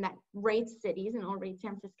organization that rates cities, and I'll rate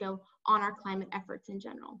San Francisco, on our climate efforts in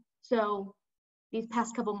general. So these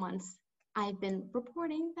past couple months, I've been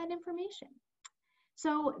reporting that information.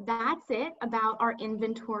 So that's it about our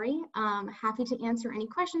inventory. Happy to answer any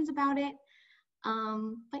questions about it.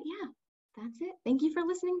 But yeah, that's it. Thank you for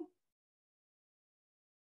listening.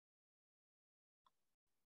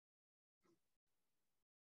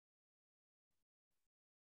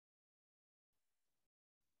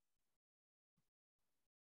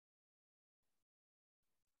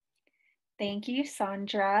 Thank you,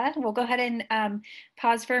 Sondra. We'll go ahead and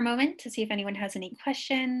pause for a moment to see if anyone has any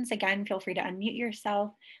questions. Again, feel free to unmute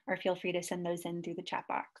yourself or feel free to send those in through the chat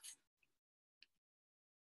box.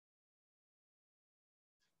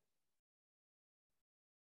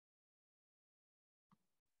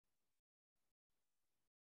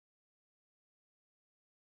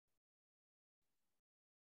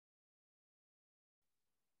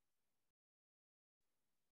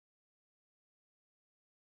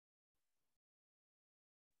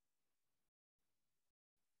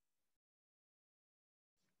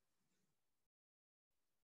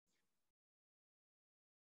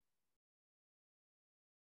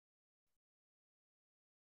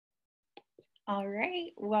 All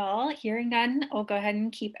right, well, hearing none, we'll go ahead and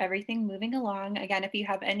keep everything moving along. Again, if you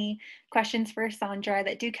have any questions for Sondra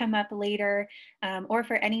that do come up later, or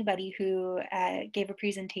for anybody who gave a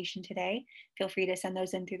presentation today, feel free to send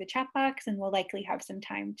those in through the chat box, and we'll likely have some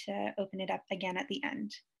time to open it up again at the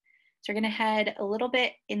end. So we're gonna head a little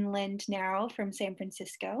bit inland now from San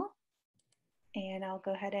Francisco, and I'll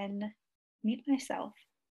go ahead and mute myself.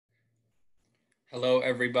 Hello,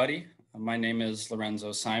 everybody. My name is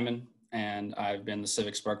Lorenzo Simon, and I've been the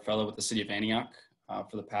CivicSpark Fellow with the City of Antioch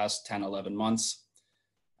for the past 10, 11 months.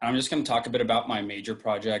 And I'm just going to talk a bit about my major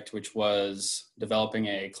project, which was developing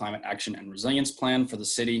a climate action and resilience plan for the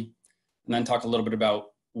city, and then talk a little bit about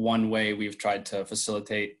one way we've tried to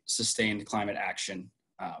facilitate sustained climate action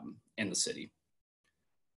in the city.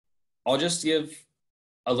 I'll just give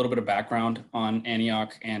a little bit of background on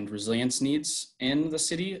Antioch and resilience needs in the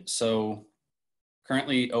city. So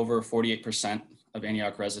currently over 48% of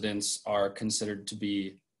Antioch residents are considered to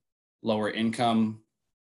be lower income,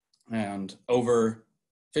 and over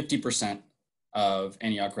 50% of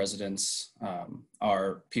Antioch residents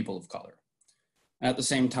are people of color. At the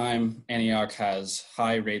same time, Antioch has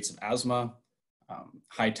high rates of asthma,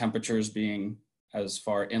 high temperatures being as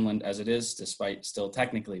far inland as it is, despite still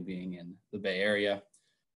technically being in the Bay Area,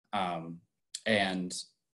 and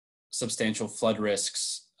substantial flood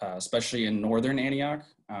risks, especially in northern Antioch,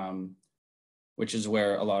 which is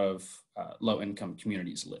where a lot of low-income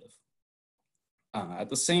communities live. At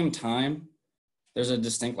the same time, there's a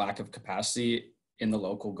distinct lack of capacity in the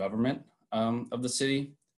local government of the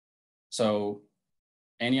city. So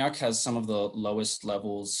Antioch has some of the lowest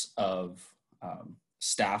levels of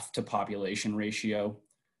staff to population ratio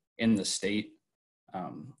in the state.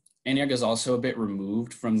 Antioch is also a bit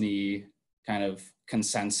removed from the kind of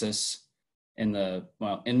consensus in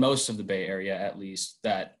most of the Bay Area, at least,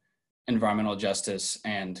 that environmental justice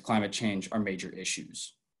and climate change are major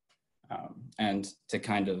issues. And to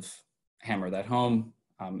kind of hammer that home,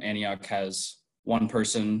 Antioch has one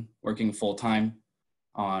person working full-time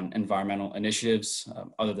on environmental initiatives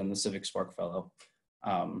other than the CivicSpark Fellow,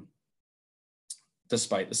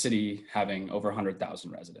 despite the city having over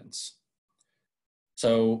 100,000 residents.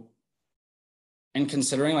 So in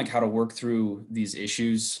considering like how to work through these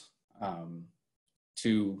issues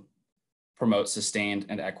to promote sustained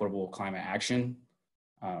and equitable climate action,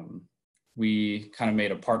 we kind of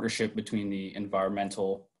made a partnership between the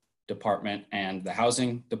environmental department and the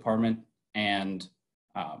housing department, and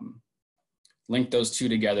linked those two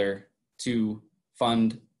together to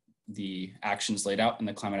fund the actions laid out in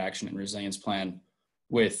the climate action and resilience plan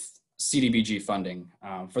with CDBG funding.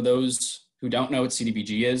 For those who don't know what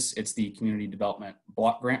CDBG is, it's the Community Development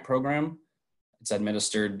Block Grant Program. It's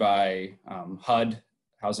administered by HUD,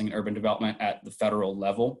 Housing and Urban Development, at the federal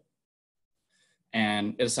level.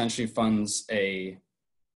 And it essentially funds a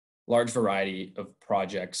large variety of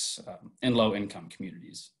projects in low-income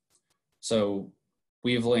communities. So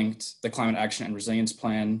we've linked the Climate Action and Resilience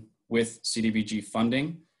Plan with CDBG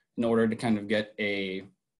funding in order to kind of get a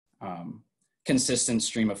consistent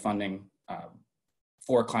stream of funding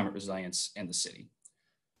for climate resilience in the city.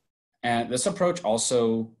 And this approach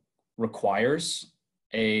also requires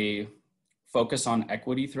a focus on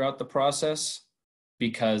equity throughout the process,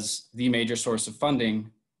 because the major source of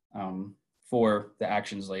funding for the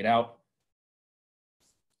actions laid out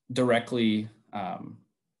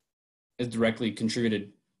is directly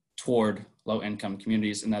contributed toward low-income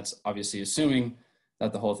communities, and that's obviously assuming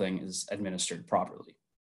that the whole thing is administered properly.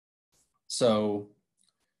 So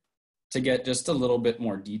to get just a little bit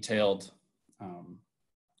more detailed,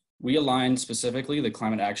 we aligned specifically the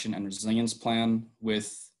Climate Action and Resilience Plan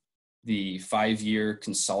with the 5-year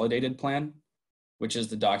consolidated plan, which is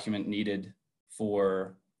the document needed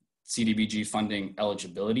for CDBG funding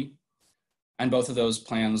eligibility. And both of those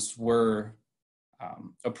plans were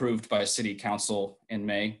approved by City Council in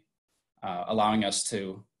May, allowing us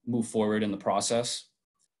to move forward in the process.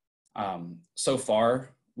 So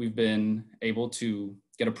far, we've been able to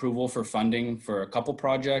get approval for funding for a couple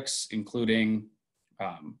projects, including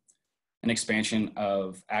an expansion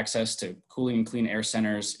of access to cooling and clean air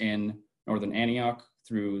centers in Northern Antioch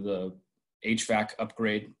through the HVAC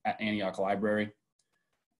upgrade at Antioch Library,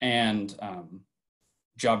 and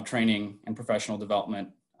job training and professional development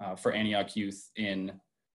for Antioch youth in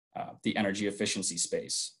the energy efficiency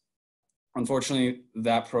space. Unfortunately,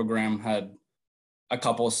 that program had a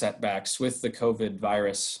couple of setbacks with the COVID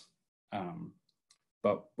virus,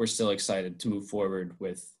 but we're still excited to move forward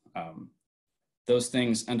with those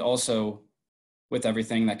things, and also with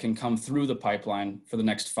everything that can come through the pipeline for the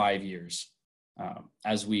next 5 years,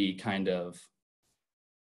 as we kind of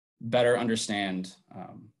better understand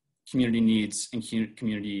community needs and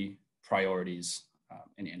community priorities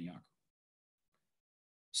in Antioch.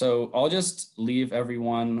 So I'll just leave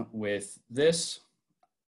everyone with this.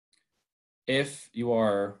 If you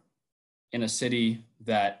are in a city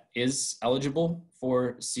that is eligible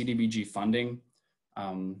for CDBG funding,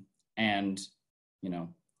 and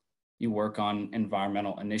you work on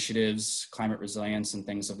environmental initiatives, climate resilience, and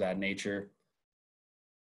things of that nature,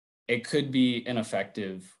 it could be an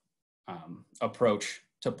effective approach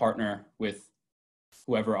to partner with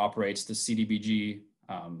whoever operates the CDBG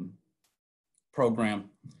program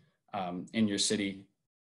in your city,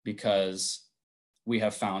 because we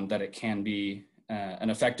have found that it can be an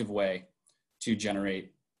effective way to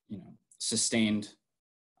generate sustained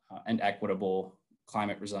and equitable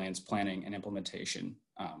climate resilience planning and implementation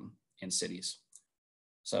in cities.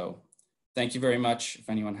 So thank you very much. If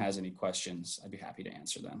anyone has any questions, I'd be happy to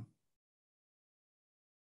answer them.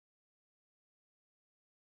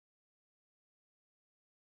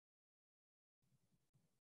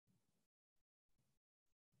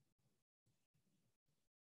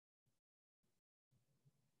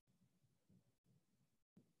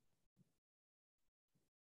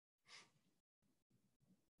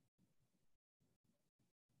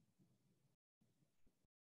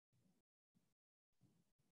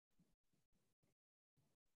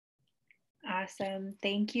 Awesome.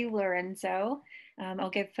 Thank you, Lorenzo. I'll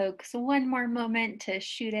give folks one more moment to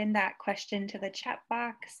shoot in that question to the chat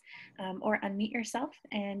box or unmute yourself.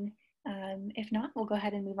 And if not, we'll go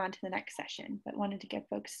ahead and move on to the next session, but wanted to give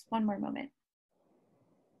folks one more moment.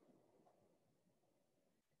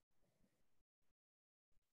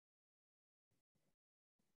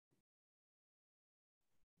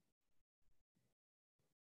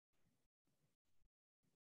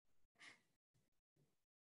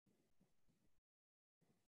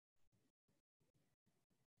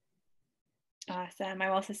 Awesome.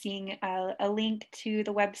 I'm also seeing a link to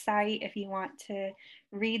the website if you want to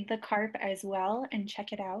read the CARP as well and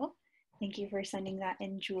check it out. Thank you for sending that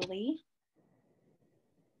in, Julie.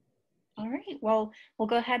 All right, well, we'll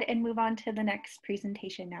go ahead and move on to the next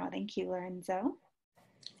presentation now. Thank you, Lorenzo.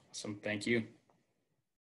 Awesome, thank you.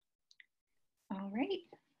 All right.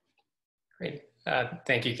 Great.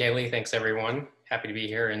 Thank you, Kaylee. Thanks, everyone. Happy to be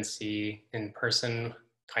here and see in person,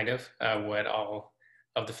 kind of, what all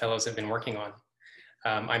of the fellows have been working on.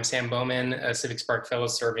 I'm Sam Bowman, a CivicSpark Fellow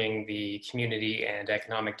serving the Community and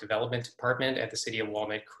Economic Development Department at the City of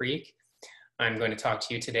Walnut Creek. I'm going to talk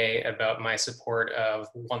to you today about my support of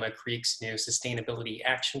Walnut Creek's new Sustainability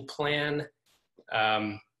Action Plan.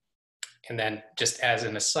 And then just as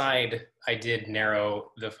an aside, I did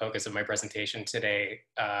narrow the focus of my presentation today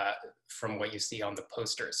from what you see on the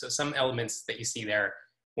poster. So some elements that you see there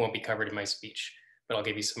won't be covered in my speech, but I'll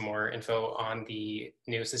give you some more info on the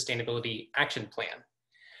new Sustainability Action Plan.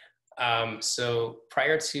 So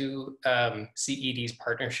prior to CED's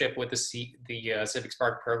partnership with the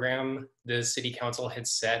CivicSpark program, the City Council had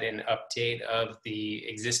set an update of the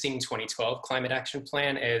existing 2012 Climate Action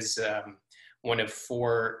Plan as one of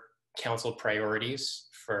 4 council priorities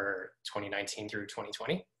for 2019 through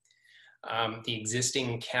 2020. The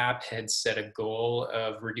existing CAP had set a goal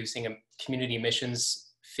of reducing community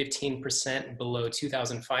emissions 15% below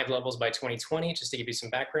 2005 levels by 2020, just to give you some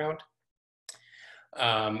background.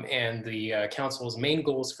 And the council's main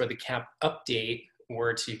goals for the CAP update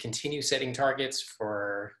were to continue setting targets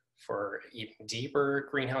for even deeper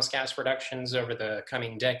greenhouse gas reductions over the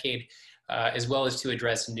coming decade, as well as to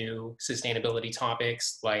address new sustainability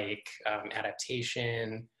topics like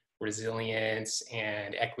adaptation, resilience,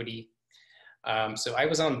 and equity. So I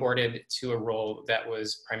was onboarded to a role that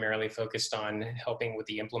was primarily focused on helping with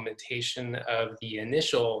the implementation of the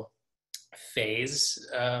initial phase,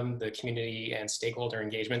 the community and stakeholder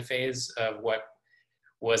engagement phase of what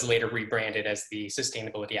was later rebranded as the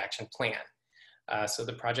Sustainability Action Plan. So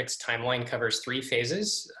the project's timeline covers 3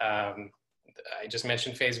 phases. I just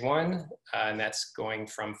mentioned phase 1, and that's going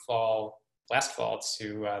from last fall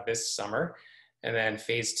to this summer. And then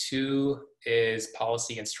phase 2 is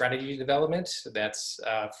policy and strategy development. That's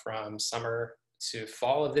from summer to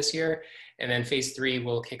fall of this year. And then phase 3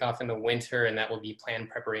 will kick off in the winter, and that will be plan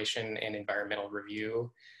preparation and environmental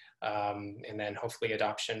review, and then hopefully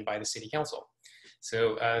adoption by the City Council.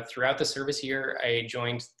 So throughout the service year, I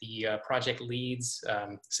joined the project leads,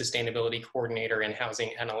 sustainability coordinator and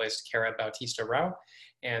housing analyst, Cara Bautista Rao,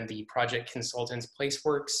 and the project consultants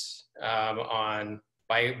Placeworks on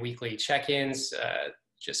bi-weekly check-ins,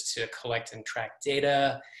 just to collect and track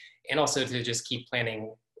data, and also to just keep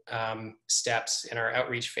planning steps in our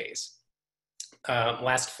outreach phase.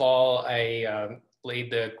 Last fall, I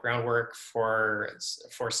laid the groundwork for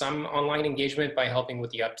some online engagement by helping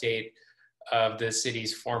with the update of the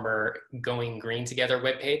city's former Going Green Together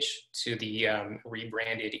webpage to the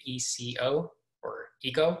rebranded ECO, or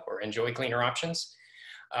ECO, or Enjoy Cleaner Options.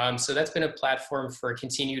 So that's been a platform for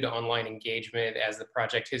continued online engagement as the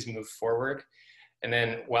project has moved forward. And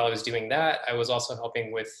then while I was doing that, I was also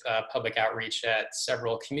helping with public outreach at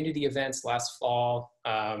several community events last fall,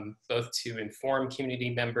 both to inform community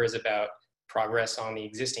members about progress on the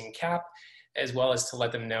existing CAP, as well as to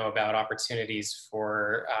let them know about opportunities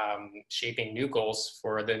for shaping new goals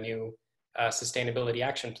for the new Sustainability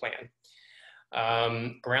Action Plan.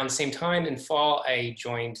 Around the same time in fall, I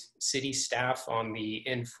joined city staff on the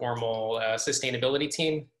informal sustainability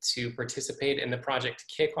team to participate in the project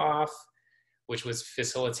kickoff, which was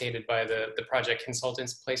facilitated by the project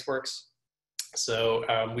consultants Placeworks. So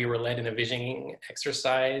we were led in a visioning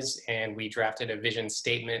exercise, and we drafted a vision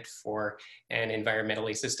statement for an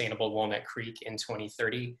environmentally sustainable Walnut Creek in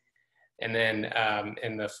 2030. And then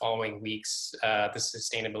in the following weeks, the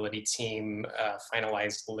sustainability team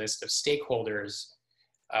finalized a list of stakeholders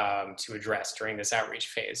to address during this outreach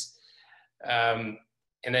phase. And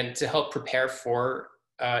then to help prepare for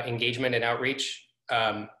engagement and outreach,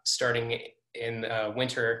 starting in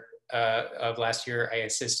winter of last year, I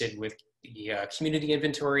assisted with the community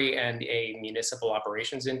inventory and a municipal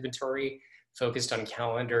operations inventory focused on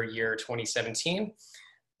calendar year 2017.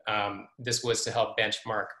 This was to help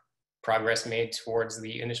benchmark progress made towards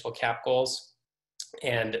the initial CAP goals.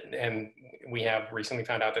 And we have recently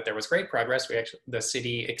found out that there was great progress. The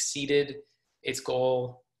city exceeded its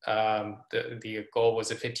goal. The goal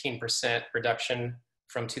was a 15% reduction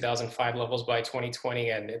from 2005 levels by 2020,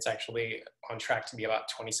 and it's actually on track to be about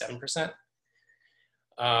 27%.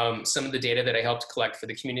 Some of the data that I helped collect for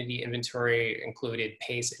the community inventory included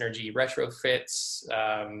PACE energy retrofits,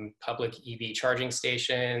 public EV charging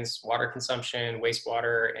stations, water consumption,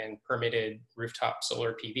 wastewater, and permitted rooftop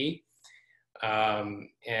solar PV.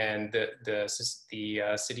 And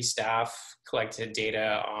the city staff collected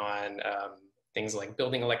data on things like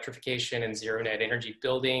building electrification and zero net energy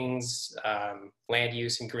buildings, land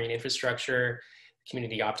use and green infrastructure,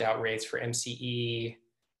 community opt-out rates for MCE,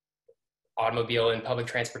 automobile and public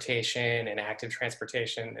transportation and active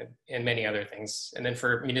transportation, and many other things. And then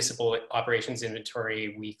for municipal operations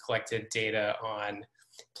inventory, we collected data on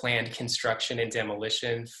planned construction and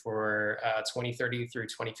demolition for 2030 through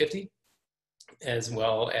 2050, as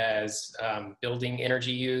well as building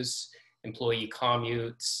energy use, employee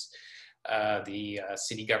commutes, the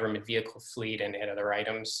city government vehicle fleet, and other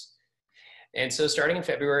items. And so starting in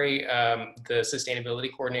February, the sustainability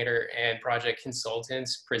coordinator and project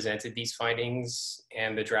consultants presented these findings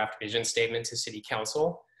and the draft vision statement to City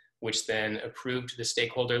Council, which then approved the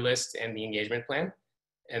stakeholder list and the engagement plan.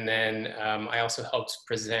 And then I also helped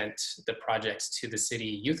present the projects to the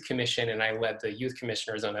City Youth Commission, and I led the youth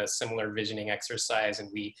commissioners on a similar visioning exercise, and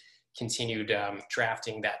we continued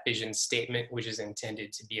drafting that vision statement, which is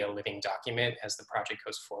intended to be a living document as the project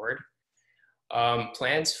goes forward.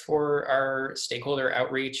 Plans for our stakeholder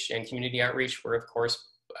outreach and community outreach were, of course,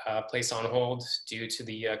 placed on hold due to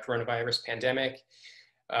the coronavirus pandemic.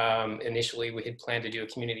 Initially, we had planned to do a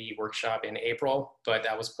community workshop in April, but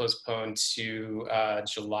that was postponed to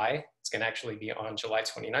July. It's going to actually be on July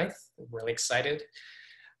 29th. I'm really excited.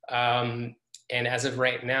 And as of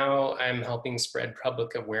right now, I'm helping spread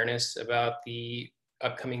public awareness about the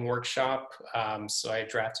upcoming workshop. So I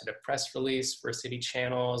drafted a press release for city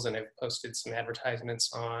channels, and I've posted some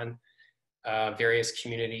advertisements on various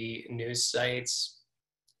community news sites.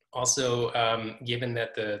 Also, given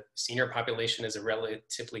that the senior population is a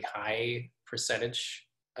relatively high percentage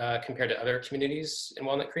compared to other communities in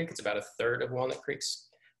Walnut Creek, it's about a third of Walnut Creek's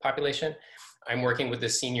population. I'm working with the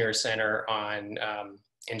senior center on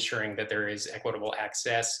ensuring that there is equitable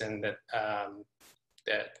access and that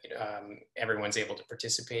everyone's able to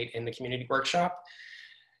participate in the community workshop.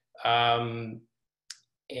 And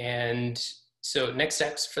so next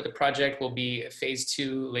steps for the project will be phase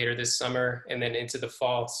 2 later this summer and then into the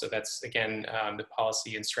fall. So that's, again, the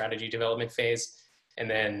policy and strategy development phase. And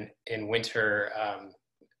then in winter,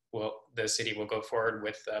 the city will go forward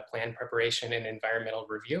with plan preparation and environmental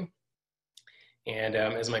review. And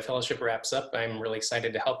as my fellowship wraps up, I'm really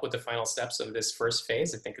excited to help with the final steps of this first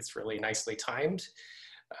phase. I think it's really nicely timed.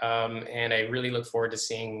 And I really look forward to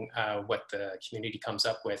seeing what the community comes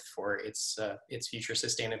up with for its future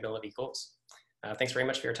sustainability goals. Thanks very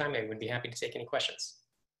much for your time. I would be happy to take any questions.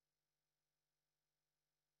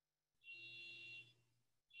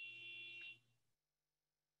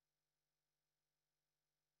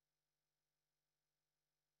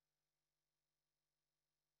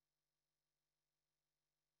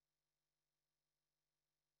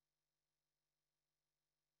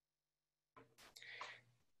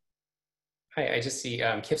 Hi, I just see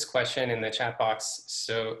Kip's question in the chat box.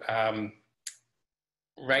 So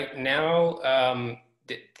right now,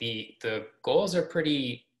 the goals are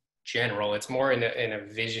pretty general. It's more in a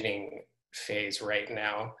visioning phase right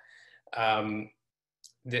now.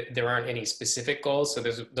 There aren't any specific goals, so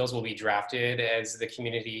those will be drafted as the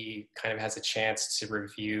community kind of has a chance to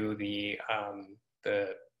review the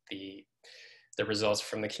results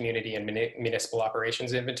from the community and municipal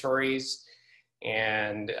operations inventories,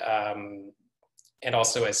 and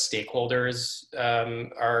also as stakeholders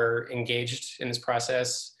are engaged in this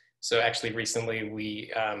process. So actually recently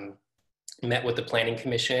we met with the Planning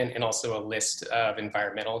Commission and also a list of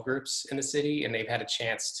environmental groups in the city, and they've had a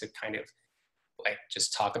chance to kind of like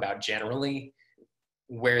just talk about generally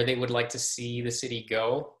where they would like to see the city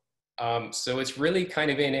go. So it's really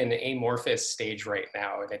kind of in an amorphous stage right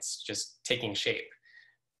now, and it's just taking shape.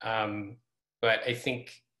 But I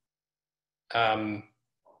think,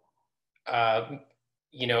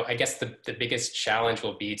 you know, I guess the biggest challenge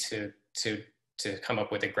will be to come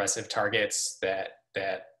up with aggressive targets that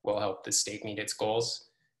will help the state meet its goals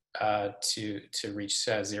to reach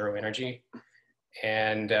zero energy.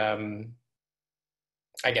 And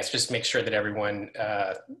I guess just make sure that everyone,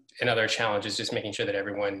 another challenge is just making sure that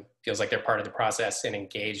everyone feels like they're part of the process and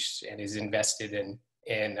engaged and is invested in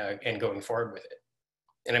going forward with it.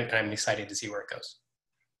 And I'm excited to see where it goes.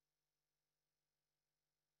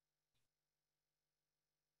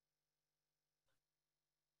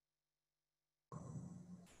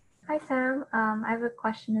 Hi, Sam. I have a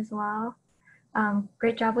question as well.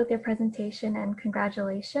 Great job with your presentation and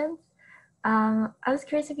congratulations. I was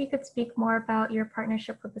curious if you could speak more about your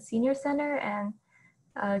partnership with the Senior Center and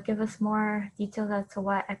give us more details as to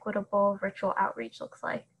what equitable virtual outreach looks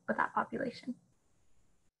like with that population.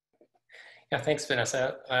 Yeah, thanks,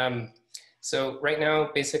 Vanessa. So right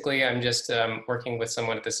now, basically, I'm just working with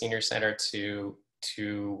someone at the Senior Center to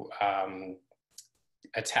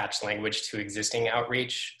attach language to existing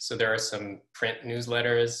outreach. So there are some print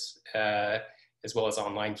newsletters as well as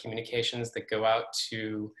online communications that go out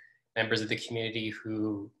to members of the community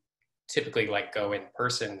who typically like go in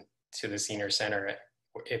person to the Senior Center.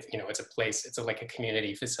 If you know, it's a place, it's like a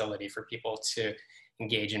community facility for people to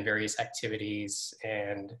engage in various activities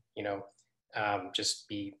and, you know, just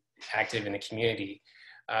be active in the community.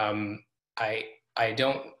 I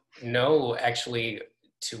don't know actually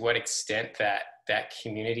to what extent that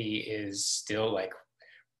community is still like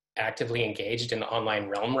actively engaged in the online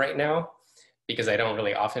realm right now, because I don't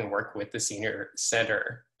really often work with the Senior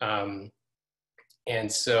Center.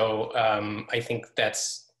 And so I think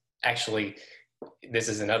that's actually, this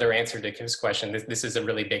is another answer to Kim's question. This is a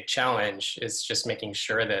really big challenge. It's just making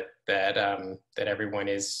sure that everyone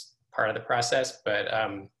is part of the process. But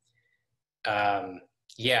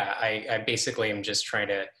yeah, I basically am just trying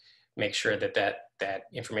to make sure that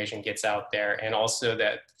information gets out there, and also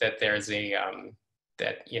that there's a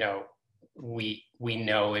that, you know, we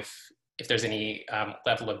know if there's any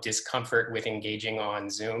level of discomfort with engaging on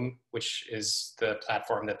Zoom, which is the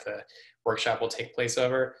platform that the workshop will take place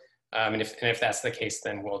over. And if that's the case,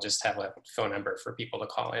 then we'll just have a phone number for people to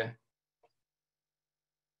call in.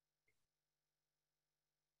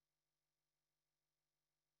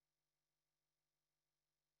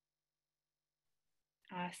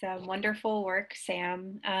 Awesome, wonderful work,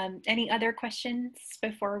 Sam. Any other questions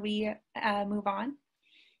before we move on?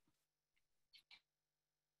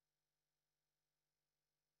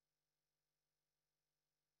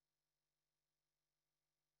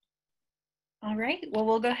 All right, well,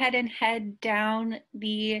 we'll go ahead and head down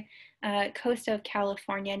the coast of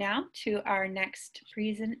California now to our next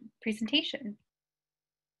presentation.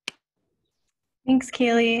 Thanks,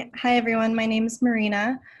 Kaylee. Hi, everyone. My name is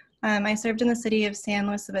Marina. I served in the city of San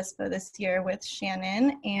Luis Obispo this year with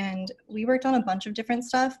Shannon, and we worked on a bunch of different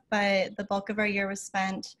stuff, but the bulk of our year was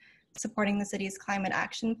spent supporting the city's climate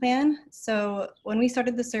action plan. So when we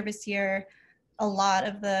started the service year, a lot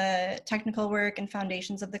of the technical work and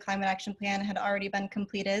foundations of the climate action plan had already been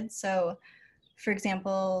completed. So for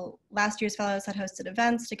example, last year's fellows had hosted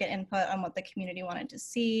events to get input on what the community wanted to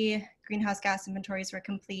see. Greenhouse gas inventories were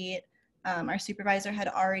complete. Our supervisor had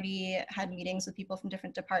already had meetings with people from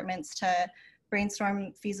different departments to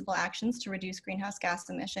brainstorm feasible actions to reduce greenhouse gas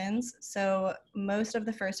emissions. So most of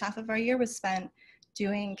the first half of our year was spent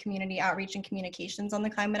doing community outreach and communications on the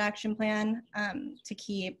climate action plan to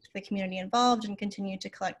keep the community involved and continue to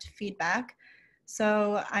collect feedback.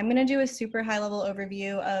 So I'm going to do a super high level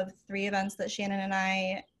overview of 3 events that Shannon and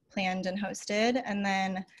I planned and hosted, and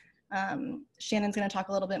then Shannon's going to talk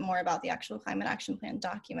a little bit more about the actual climate action plan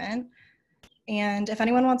document. And if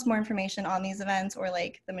anyone wants more information on these events or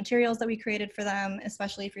like the materials that we created for them,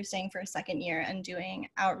 especially if you're staying for a second year and doing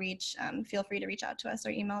outreach, feel free to reach out to us.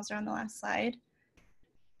 Our emails are on the last slide.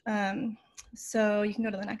 So you can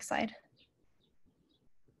go to the next slide.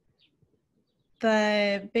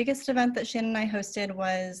 The biggest event that Shannon and I hosted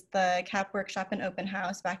was the CAP workshop and open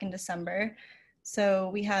house back in December. So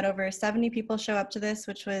we had over 70 people show up to this,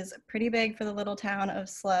 which was pretty big for the little town of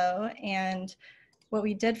SLO. And what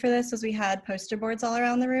we did for this was we had poster boards all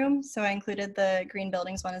around the room. So I included the green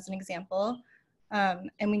buildings one as an example.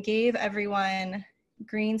 And we gave everyone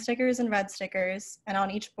green stickers and red stickers. And on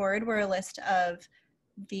each board were a list of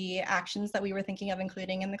the actions that we were thinking of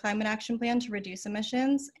including in the climate action plan to reduce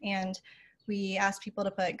emissions. And we asked people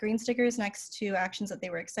to put green stickers next to actions that they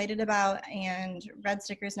were excited about and red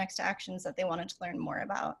stickers next to actions that they wanted to learn more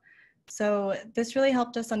about. So this really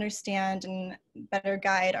helped us understand and better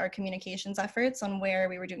guide our communications efforts on where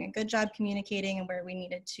we were doing a good job communicating and where we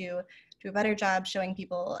needed to do a better job showing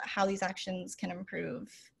people how these actions can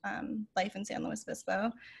improve life in San Luis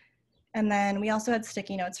Obispo. And then we also had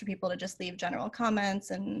sticky notes for people to just leave general comments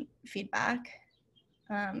and feedback.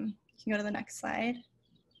 You can go to the next slide.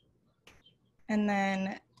 And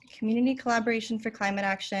then community collaboration for climate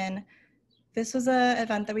action. This was an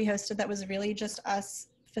event that we hosted that was really just us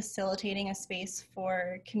facilitating a space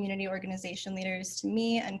for community organization leaders to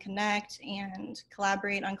meet and connect and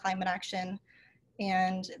collaborate on climate action.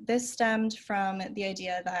 And this stemmed from the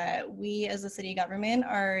idea that we as a city government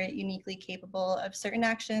are uniquely capable of certain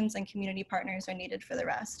actions and community partners are needed for the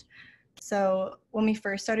rest. So when we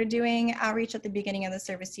first started doing outreach at the beginning of the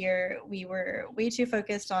service year, we were way too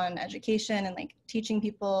focused on education and like teaching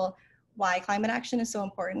people why climate action is so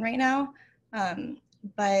important right now.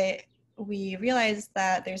 But we realized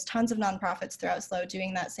that there's tons of nonprofits throughout SLO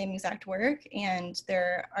doing that same exact work. And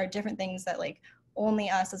there are different things that like only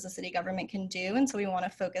us as a city government can do. And so we want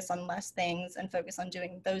to focus on less things and focus on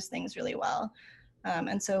doing those things really well.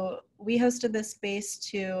 And so we hosted this space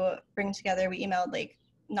to bring together, we emailed like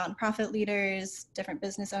nonprofit leaders, different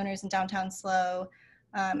business owners in downtown SLO,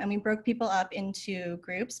 and we broke people up into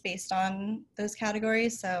groups based on those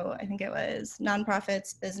categories. So I think it was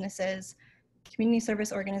nonprofits, businesses, community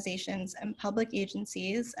service organizations, and public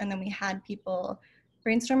agencies. And then we had people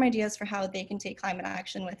brainstorm ideas for how they can take climate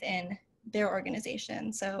action within their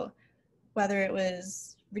organization. So whether it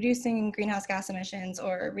was reducing greenhouse gas emissions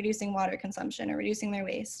or reducing water consumption or reducing their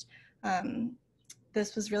waste,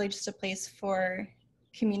 this was really just a place for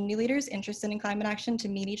community leaders interested in climate action to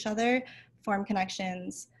meet each other, form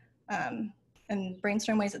connections, and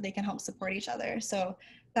brainstorm ways that they can help support each other. So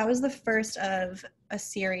that was the first of a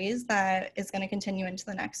series that is going to continue into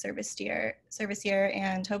the next service year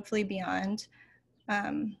and hopefully beyond.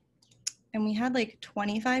 And we had like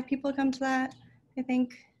 25 people come to that, I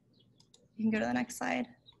think. You can go to the next slide.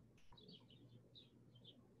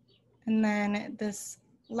 And then this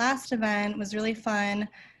last event was really fun.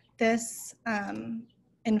 This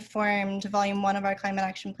informed volume 1 of our climate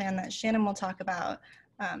action plan that Shannon will talk about.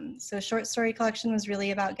 So short story collection was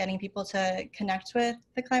really about getting people to connect with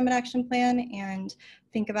the climate action plan and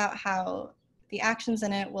think about how the actions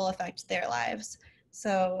in it will affect their lives.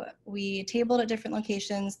 So we tabled at different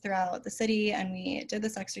locations throughout the city, and we did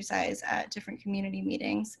this exercise at different community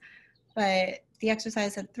meetings. But the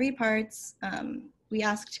exercise had 3 parts. We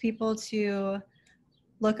asked people to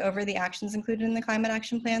look over the actions included in the climate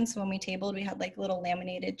action plan. So when we tabled, we had like little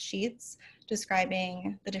laminated sheets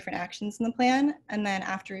describing the different actions in the plan. And then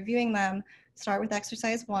after reviewing them, start with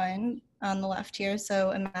exercise 1 on the left here.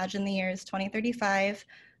 So imagine the year is 2035.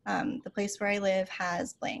 The place where I live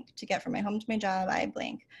has blank. To get from my home to my job, I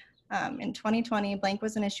blank. In 2020, blank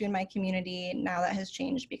was an issue in my community. Now that has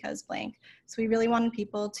changed because blank. So we really wanted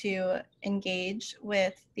people to engage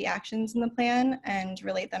with the actions in the plan and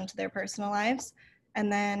relate them to their personal lives. And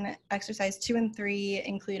then exercise 2 and 3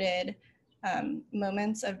 included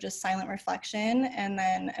moments of just silent reflection, and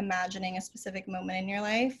then imagining a specific moment in your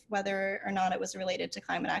life, whether or not it was related to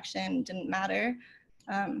climate action, didn't matter.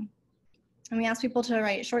 And we asked people to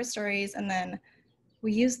write short stories, and then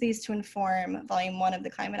we used these to inform volume 1 of the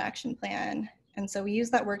climate action plan. And so we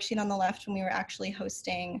used that worksheet on the left when we were actually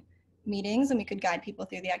hosting meetings, and we could guide people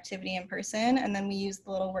through the activity in person. And then we used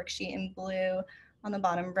the little worksheet in blue on the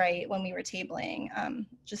bottom right when we were tabling,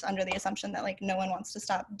 just under the assumption that like no one wants to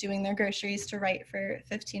stop doing their groceries to write for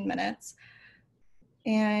 15 minutes.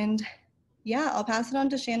 And yeah, I'll pass it on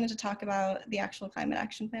to Shannon to talk about the actual climate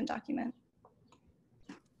action plan document.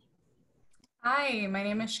 Hi, my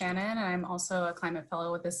name is Shannon, and I'm also a climate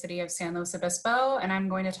fellow with the city of San Luis Obispo, and I'm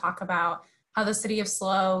going to talk about how the city of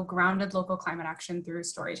SLO grounded local climate action through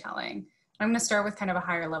storytelling. I'm going to start with kind of a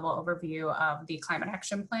higher level overview of the climate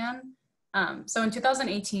action plan. So in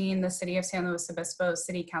 2018, the city of San Luis Obispo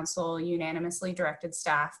City Council unanimously directed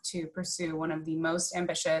staff to pursue one of the most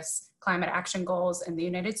ambitious climate action goals in the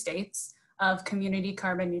United States of community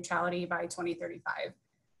carbon neutrality by 2035.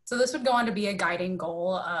 So this would go on to be a guiding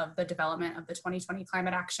goal of the development of the 2020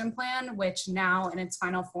 Climate Action Plan, which now in its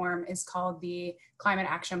final form is called the Climate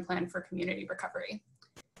Action Plan for Community Recovery.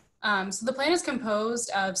 So the plan is composed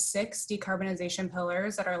of 6 decarbonization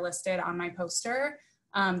pillars that are listed on my poster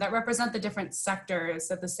that represent the different sectors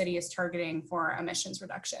that the city is targeting for emissions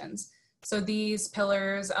reductions. So these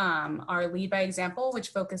pillars are lead by example, which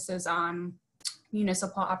focuses on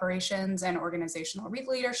municipal operations and organizational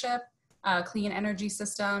leadership, clean energy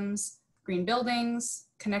systems, green buildings,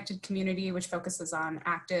 connected community, which focuses on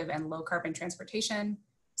active and low carbon transportation,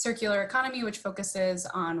 circular economy, which focuses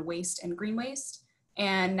on waste and green waste,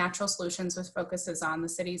 and natural solutions, which focuses on the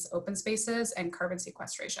city's open spaces and carbon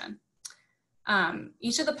sequestration.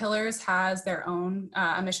 Each of the pillars has their own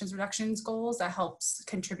emissions reductions goals that helps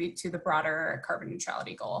contribute to the broader carbon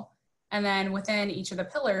neutrality goal. And then within each of the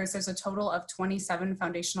pillars, there's a total of 27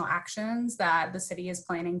 foundational actions that the city is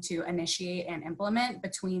planning to initiate and implement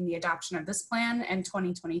between the adoption of this plan and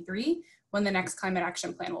 2023, when the next climate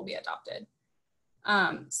action plan will be adopted.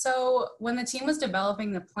 So when the team was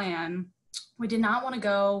developing the plan, we did not want to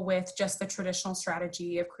go with just the traditional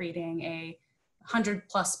strategy of creating a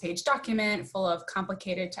 100+ page document full of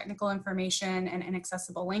complicated technical information and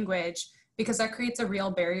inaccessible language, because that creates a real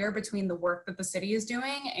barrier between the work that the city is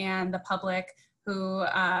doing and the public who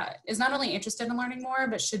is not only interested in learning more,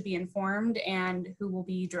 but should be informed and who will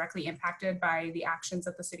be directly impacted by the actions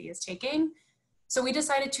that the city is taking. So we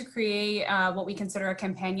decided to create what we consider a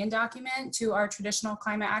companion document to our traditional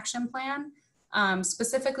climate action plan,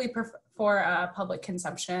 specifically for public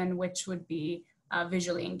consumption, which would be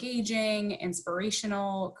visually engaging,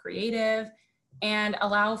 inspirational, creative, and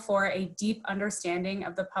allow for a deep understanding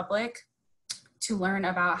of the public to learn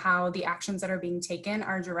about how the actions that are being taken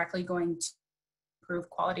are directly going to improve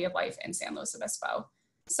quality of life in San Luis Obispo.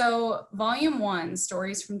 So volume 1,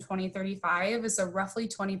 Stories from 2035, is a roughly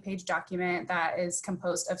 20-page document that is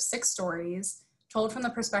composed of 6 stories told from the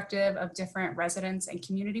perspective of different residents and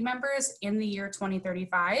community members in the year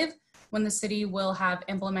 2035, when the city will have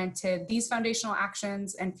implemented these foundational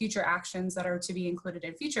actions and future actions that are to be included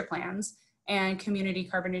in future plans, and community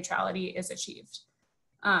carbon neutrality is achieved.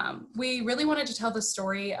 We really wanted to tell the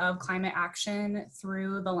story of climate action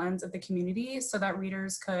through the lens of the community so that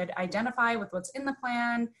readers could identify with what's in the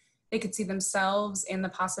plan, they could see themselves in the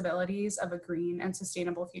possibilities of a green and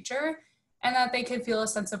sustainable future, and that they could feel a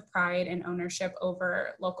sense of pride and ownership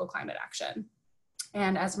over local climate action.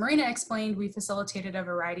 And as Marina explained, we facilitated a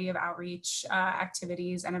variety of outreach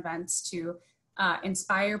activities and events to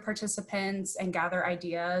inspire participants and gather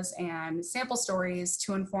ideas and sample stories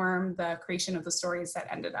to inform the creation of the stories that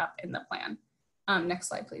ended up in the plan. Next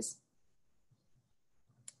slide, please.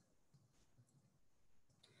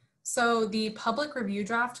 So the public review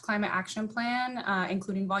draft climate action plan,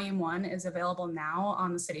 including volume 1, is available now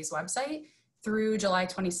on the city's website through July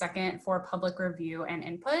 22nd for public review and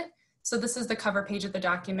input. So this is the cover page of the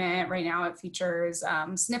document. Right now it features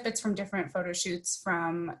snippets from different photo shoots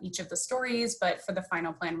from each of the stories, but for the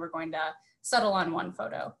final plan, we're going to settle on one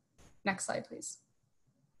photo. Next slide, please.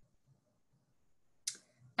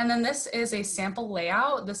 And then this is a sample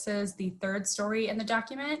layout. This is the 3rd story in the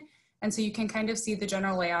document. And so you can kind of see the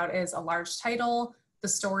general layout is a large title, the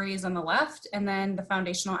story is on the left, and then the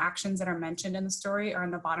foundational actions that are mentioned in the story are on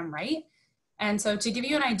the bottom right. And so to give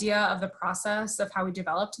you an idea of the process of how we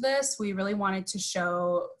developed this, we really wanted to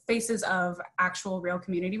show faces of actual real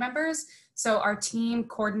community members. So our team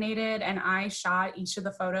coordinated and I shot each of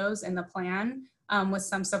the photos in the plan with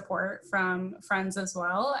some support from friends as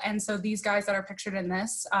well. And so these guys that are pictured in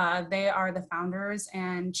this, they are the founders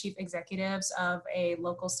and chief executives of a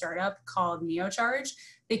local startup called NeoCharge.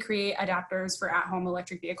 They create adapters for at-home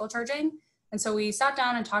electric vehicle charging. And so we sat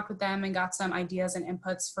down and talked with them and got some ideas and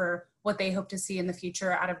inputs for what they hope to see in the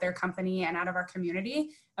future out of their company and out of our community.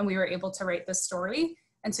 And we were able to write this story.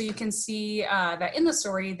 And so you can see that in the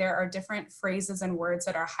story, there are different phrases and words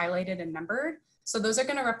that are highlighted and numbered. So those are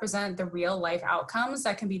going to represent the real life outcomes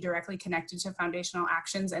that can be directly connected to foundational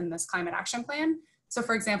actions in this climate action plan. So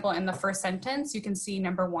for example, in the first sentence, you can see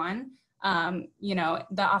number 1, you know,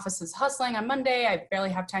 the office is hustling on Monday. I barely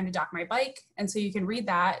have time to dock my bike. And so you can read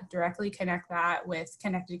that, directly connect that with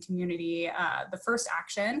connected community, the first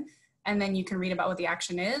action. And then you can read about what the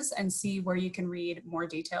action is and see where you can read more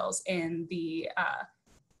details in the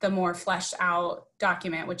more fleshed out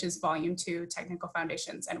document, which is volume 2, Technical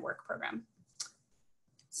Foundations and Work Program.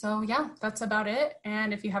 So yeah, that's about it.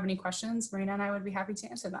 And if you have any questions, Marina and I would be happy to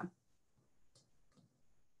answer them.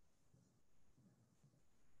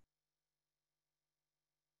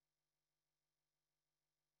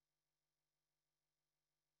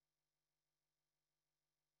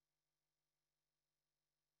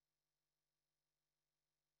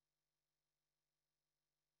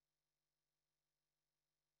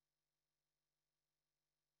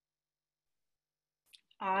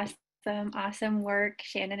 Awesome work,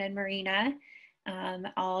 Shannon and Marina.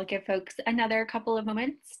 I'll give folks another couple of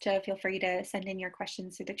moments to feel free to send in your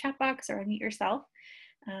questions through the chat box or unmute yourself.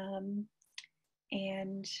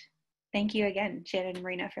 And thank you again, Shannon and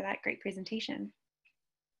Marina, for that great presentation.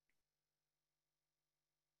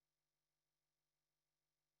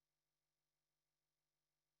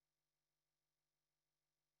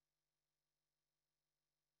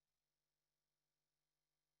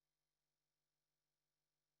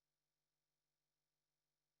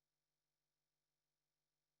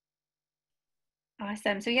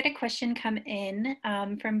 Awesome. So we had a question come in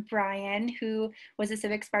from Brian, who was a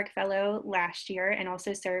CivicSpark Fellow last year and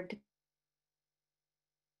also served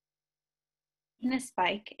in a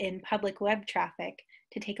spike in public web traffic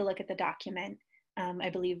to take a look at the document.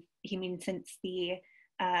 I believe he means since the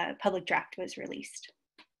public draft was released.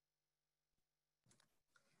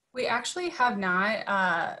 We actually have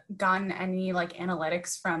not gotten any like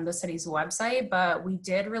analytics from the city's website, but we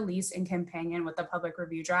did release in companion with the public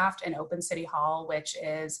review draft an Open City Hall, which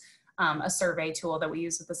is a survey tool that we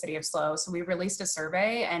use with the city of SLO. So we released a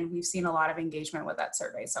survey and we've seen a lot of engagement with that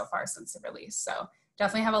survey so far since the release. So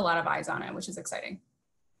definitely have a lot of eyes on it, which is exciting.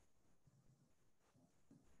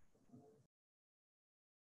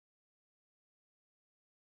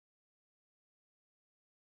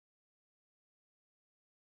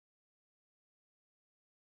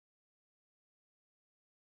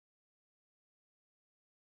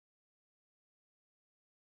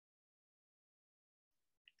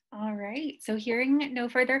 All right, so hearing no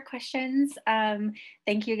further questions,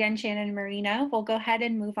 thank you again, Shannon and Marina. We'll go ahead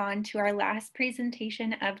and move on to our last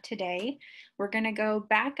presentation of today. We're gonna go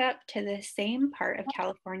back up to the same part of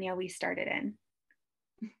California we started in.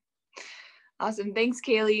 Awesome, thanks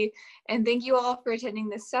Kaylee. And thank you all for attending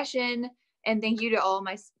this session. And thank you to all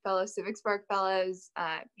my fellow CivicSpark Fellows.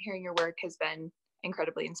 Hearing your work has been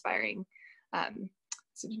incredibly inspiring.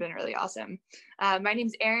 It's been really awesome. My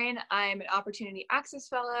name's Erin. I'm an Opportunity Access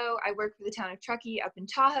Fellow. I work for the town of Truckee up in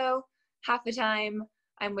Tahoe. Half the time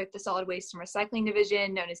I'm with the Solid Waste and Recycling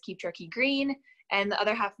Division, known as Keep Truckee Green, and the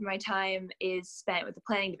other half of my time is spent with the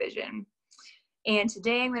Planning Division. And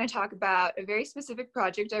today I'm going to talk about a very specific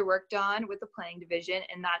project I worked on with the Planning Division,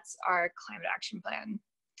 and that's our Climate Action Plan.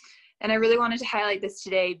 And I really wanted to highlight this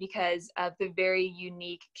today because of the very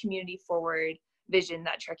unique community-forward vision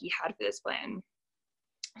that Truckee had for this plan.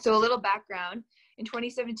 So a little background, in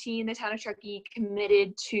 2017, the town of Truckee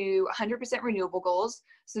committed to 100% renewable goals.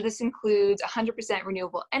 So this includes 100%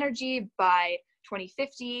 renewable energy by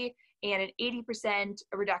 2050 and an 80%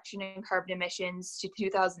 reduction in carbon emissions to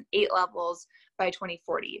 2008 levels by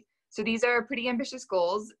 2040. So these are pretty ambitious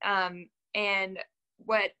goals. And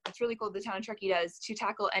what's really cool the town of Truckee does to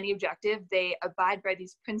tackle any objective, they abide by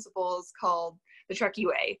these principles called the Truckee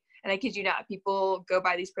Way. And I kid you not, people go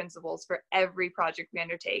by these principles for every project we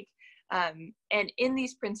undertake. And in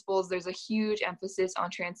these principles, there's a huge emphasis on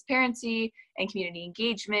transparency and community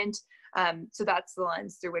engagement. So that's the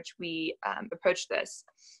lens through which we approach this.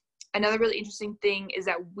 Another really interesting thing is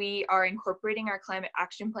that we are incorporating our climate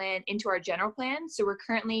action plan into our general plan. So we're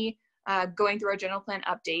currently going through our general plan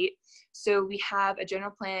update. So we have a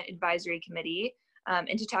general plan advisory committee.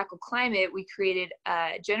 And to tackle climate, we created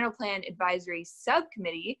a general plan advisory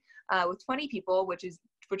subcommittee with 20 people, which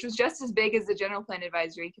was just as big as the general plan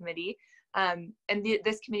advisory committee.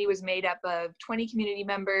 This committee was made up of 20 community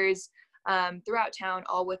members throughout town,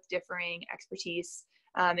 all with differing expertise.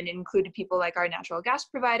 And it included people like our natural gas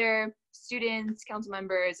provider, students, council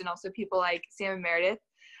members, and also people like Sam and Meredith.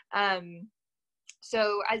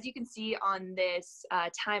 So as you can see on this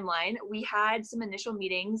timeline, we had some initial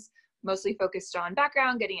meetings, mostly focused on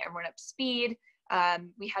background, getting everyone up to speed.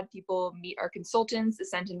 We had people meet our consultants,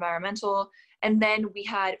 Ascent Environmental, and then we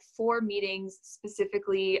had 4 meetings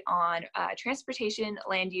specifically on transportation,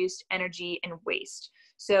 land use, energy, and waste.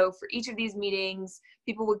 So for each of these meetings,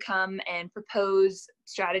 people would come and propose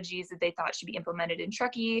strategies that they thought should be implemented in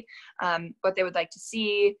Truckee, what they would like to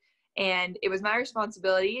see. And it was my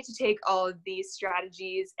responsibility to take all of these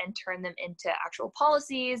strategies and turn them into actual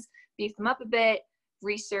policies, beef them up a bit,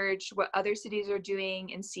 research what other cities are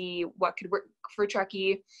doing and see what could work for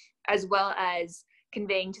Truckee, as well as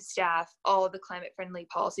conveying to staff all of the climate friendly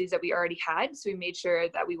policies that we already had. So we made sure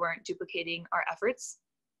that we weren't duplicating our efforts.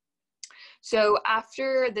 So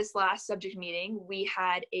after this last subject meeting, we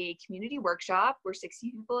had a community workshop where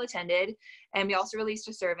 60 people attended, and we also released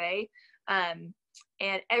a survey.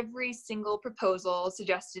 And every single proposal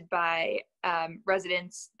suggested by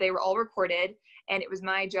residents, they were all recorded, and it was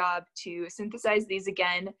my job to synthesize these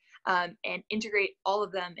again and integrate all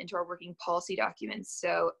of them into our working policy documents.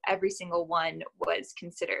 So every single one was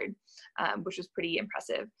considered, which was pretty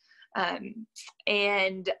impressive.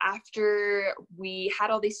 And after we had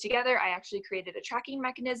all these together, I actually created a tracking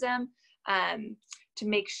mechanism to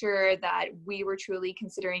make sure that we were truly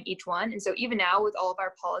considering each one. And so even now with all of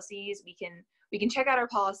our policies, we can check out our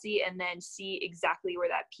policy and then see exactly where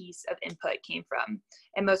that piece of input came from.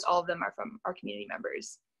 And most all of them are from our community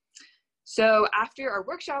members. So after our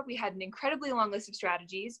workshop, we had an incredibly long list of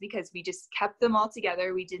strategies because we just kept them all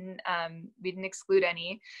together. We didn't exclude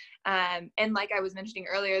any. And like I was mentioning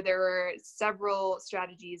earlier, there were several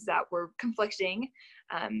strategies that were conflicting.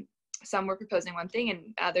 Some were proposing one thing and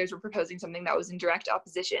others were proposing something that was in direct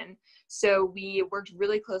opposition. So we worked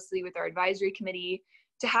really closely with our advisory committee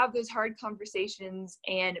to have those hard conversations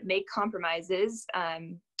and make compromises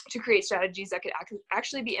to create strategies that could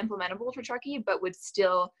actually be implementable for Truckee, but would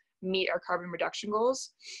still meet our carbon reduction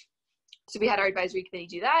goals. So we had our advisory committee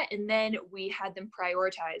do that, and then we had them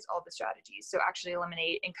prioritize all the strategies. So actually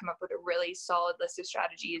eliminate and come up with a really solid list of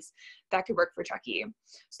strategies that could work for Truckee.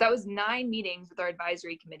 So that was 9 meetings with our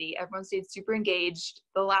advisory committee. Everyone stayed super engaged.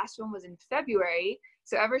 The last one was in February.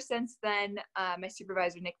 So ever since then, my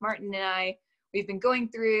supervisor, Nick Martin, and I, we've been going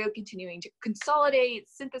through, continuing to consolidate,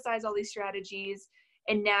 synthesize all these strategies,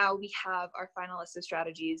 and now we have our final list of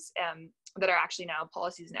strategies that are actually now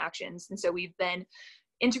policies and actions. And so we've been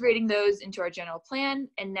integrating those into our general plan,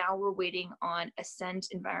 and now we're waiting on Ascent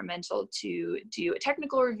Environmental to do a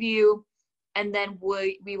technical review, and then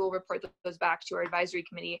we will report those back to our advisory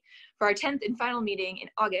committee for our 10th and final meeting in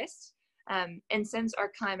August. And since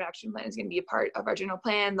our climate action plan is going to be a part of our general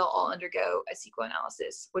plan, they'll all undergo a CEQA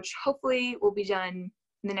analysis, which hopefully will be done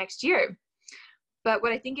in the next year. But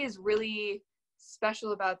what I think is really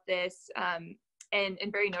special about this and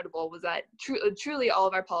very notable was that truly all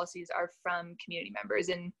of our policies are from community members.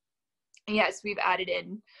 And yes, we've added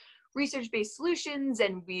in research-based solutions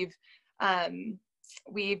and we've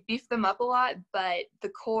beefed them up a lot, but the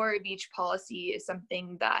core of each policy is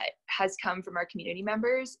something that has come from our community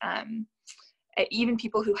members, even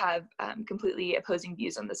people who have completely opposing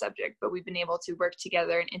views on the subject, but we've been able to work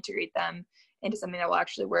together and integrate them into something that will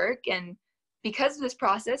actually work. And because of this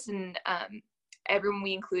process and everyone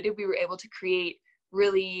we included, we were able to create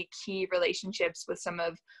really key relationships with some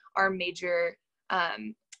of our major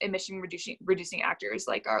emission reducing actors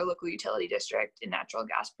like our local utility district and natural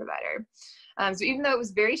gas provider. So even though it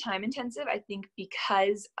was very time intensive, I think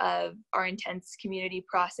because of our intense community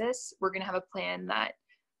process, we're going to have a plan that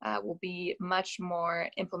will be much more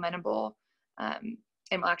implementable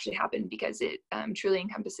will actually happen because it truly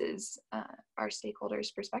encompasses our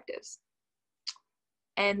stakeholders' perspectives.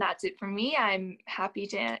 And that's it from me. I'm happy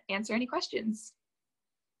to answer any questions.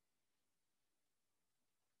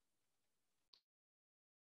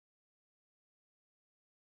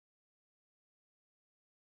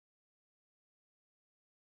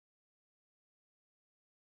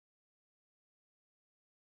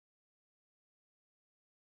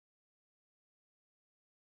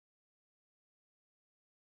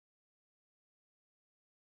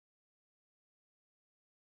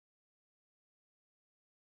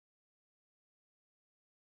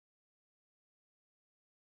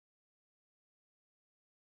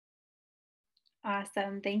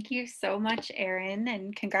 Awesome. Thank you so much, Erin,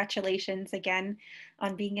 and congratulations again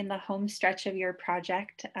on being in the home stretch of your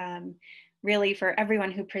project. Really, for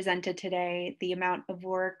everyone who presented today, the amount of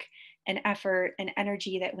work and effort and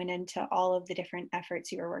energy that went into all of the different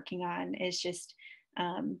efforts you were working on is just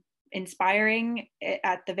inspiring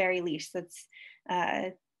at the very least. That's,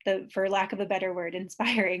 for lack of a better word,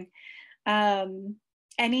 inspiring. I'm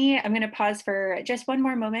going to pause for just one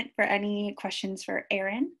more moment for any questions for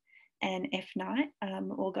Erin. And if not,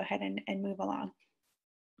 we'll go ahead and move along.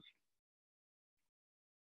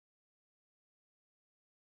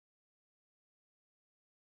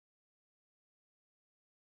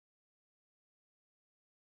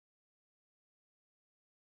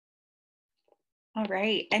 All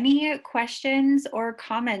right, any questions or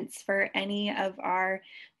comments for any of our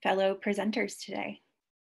fellow presenters today?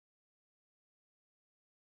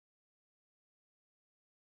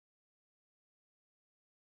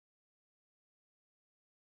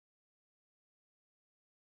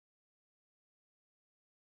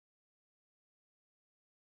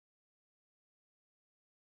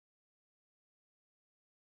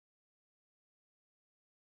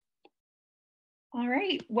 All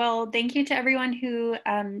right, well, thank you to everyone who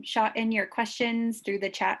shot in your questions through the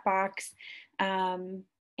chat box.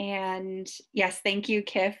 And yes, thank you,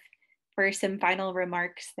 Kif, for some final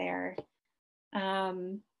remarks there.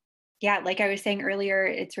 Yeah, like I was saying earlier,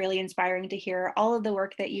 it's really inspiring to hear all of the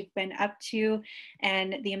work that you've been up to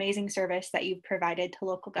and the amazing service that you've provided to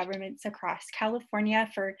local governments across California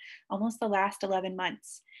for almost the last 11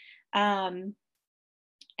 months.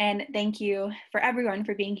 And thank you for everyone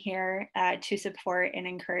for being here to support and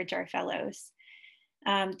encourage our fellows.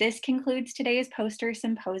 This concludes today's poster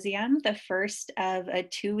symposium, the first of a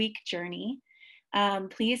 2-week journey.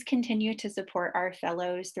 Please continue to support our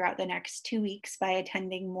fellows throughout the next 2 weeks by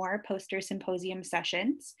attending more poster symposium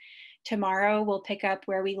sessions. Tomorrow we'll pick up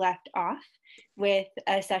where we left off with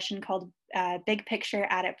a session called Big Picture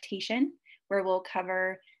Adaptation, where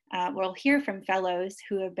we'll hear from fellows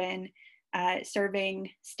who have been serving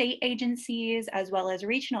state agencies as well as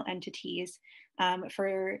regional entities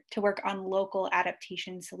to work on local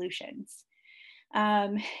adaptation solutions.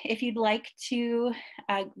 If you'd like to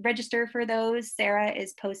register for those, Sarah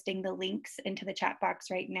is posting the links into the chat box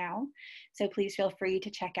right now. So please feel free to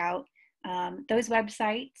check out those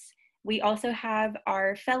websites. We also have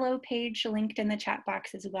our fellow page linked in the chat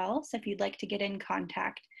box as well. So if you'd like to get in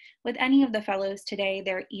contact with any of the fellows today,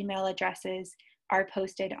 their email addresses are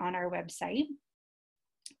posted on our website.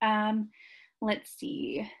 Let's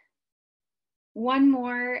see. One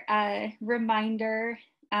more reminder,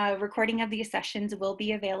 recording of these sessions will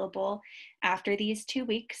be available after these 2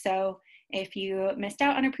 weeks. So if you missed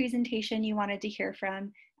out on a presentation you wanted to hear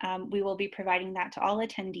from, we will be providing that to all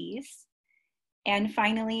attendees. And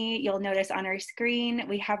finally, you'll notice on our screen,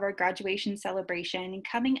 we have our graduation celebration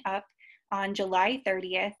coming up on July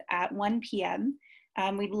 30th at 1 p.m.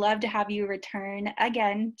 We'd love to have you return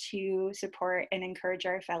again to support and encourage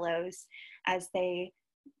our fellows as they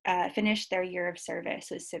finish their year of service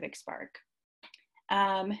with CivicSpark.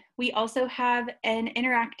 We also have an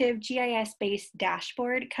interactive GIS-based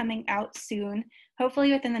dashboard coming out soon,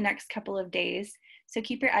 hopefully within the next couple of days. So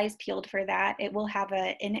keep your eyes peeled for that. It will have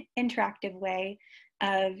an interactive way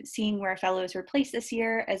of seeing where fellows were placed this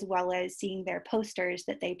year, as well as seeing their posters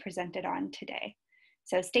that they presented on today.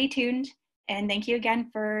 So stay tuned, and thank you again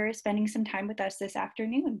for spending some time with us this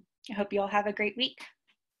afternoon. I hope you all have a great week.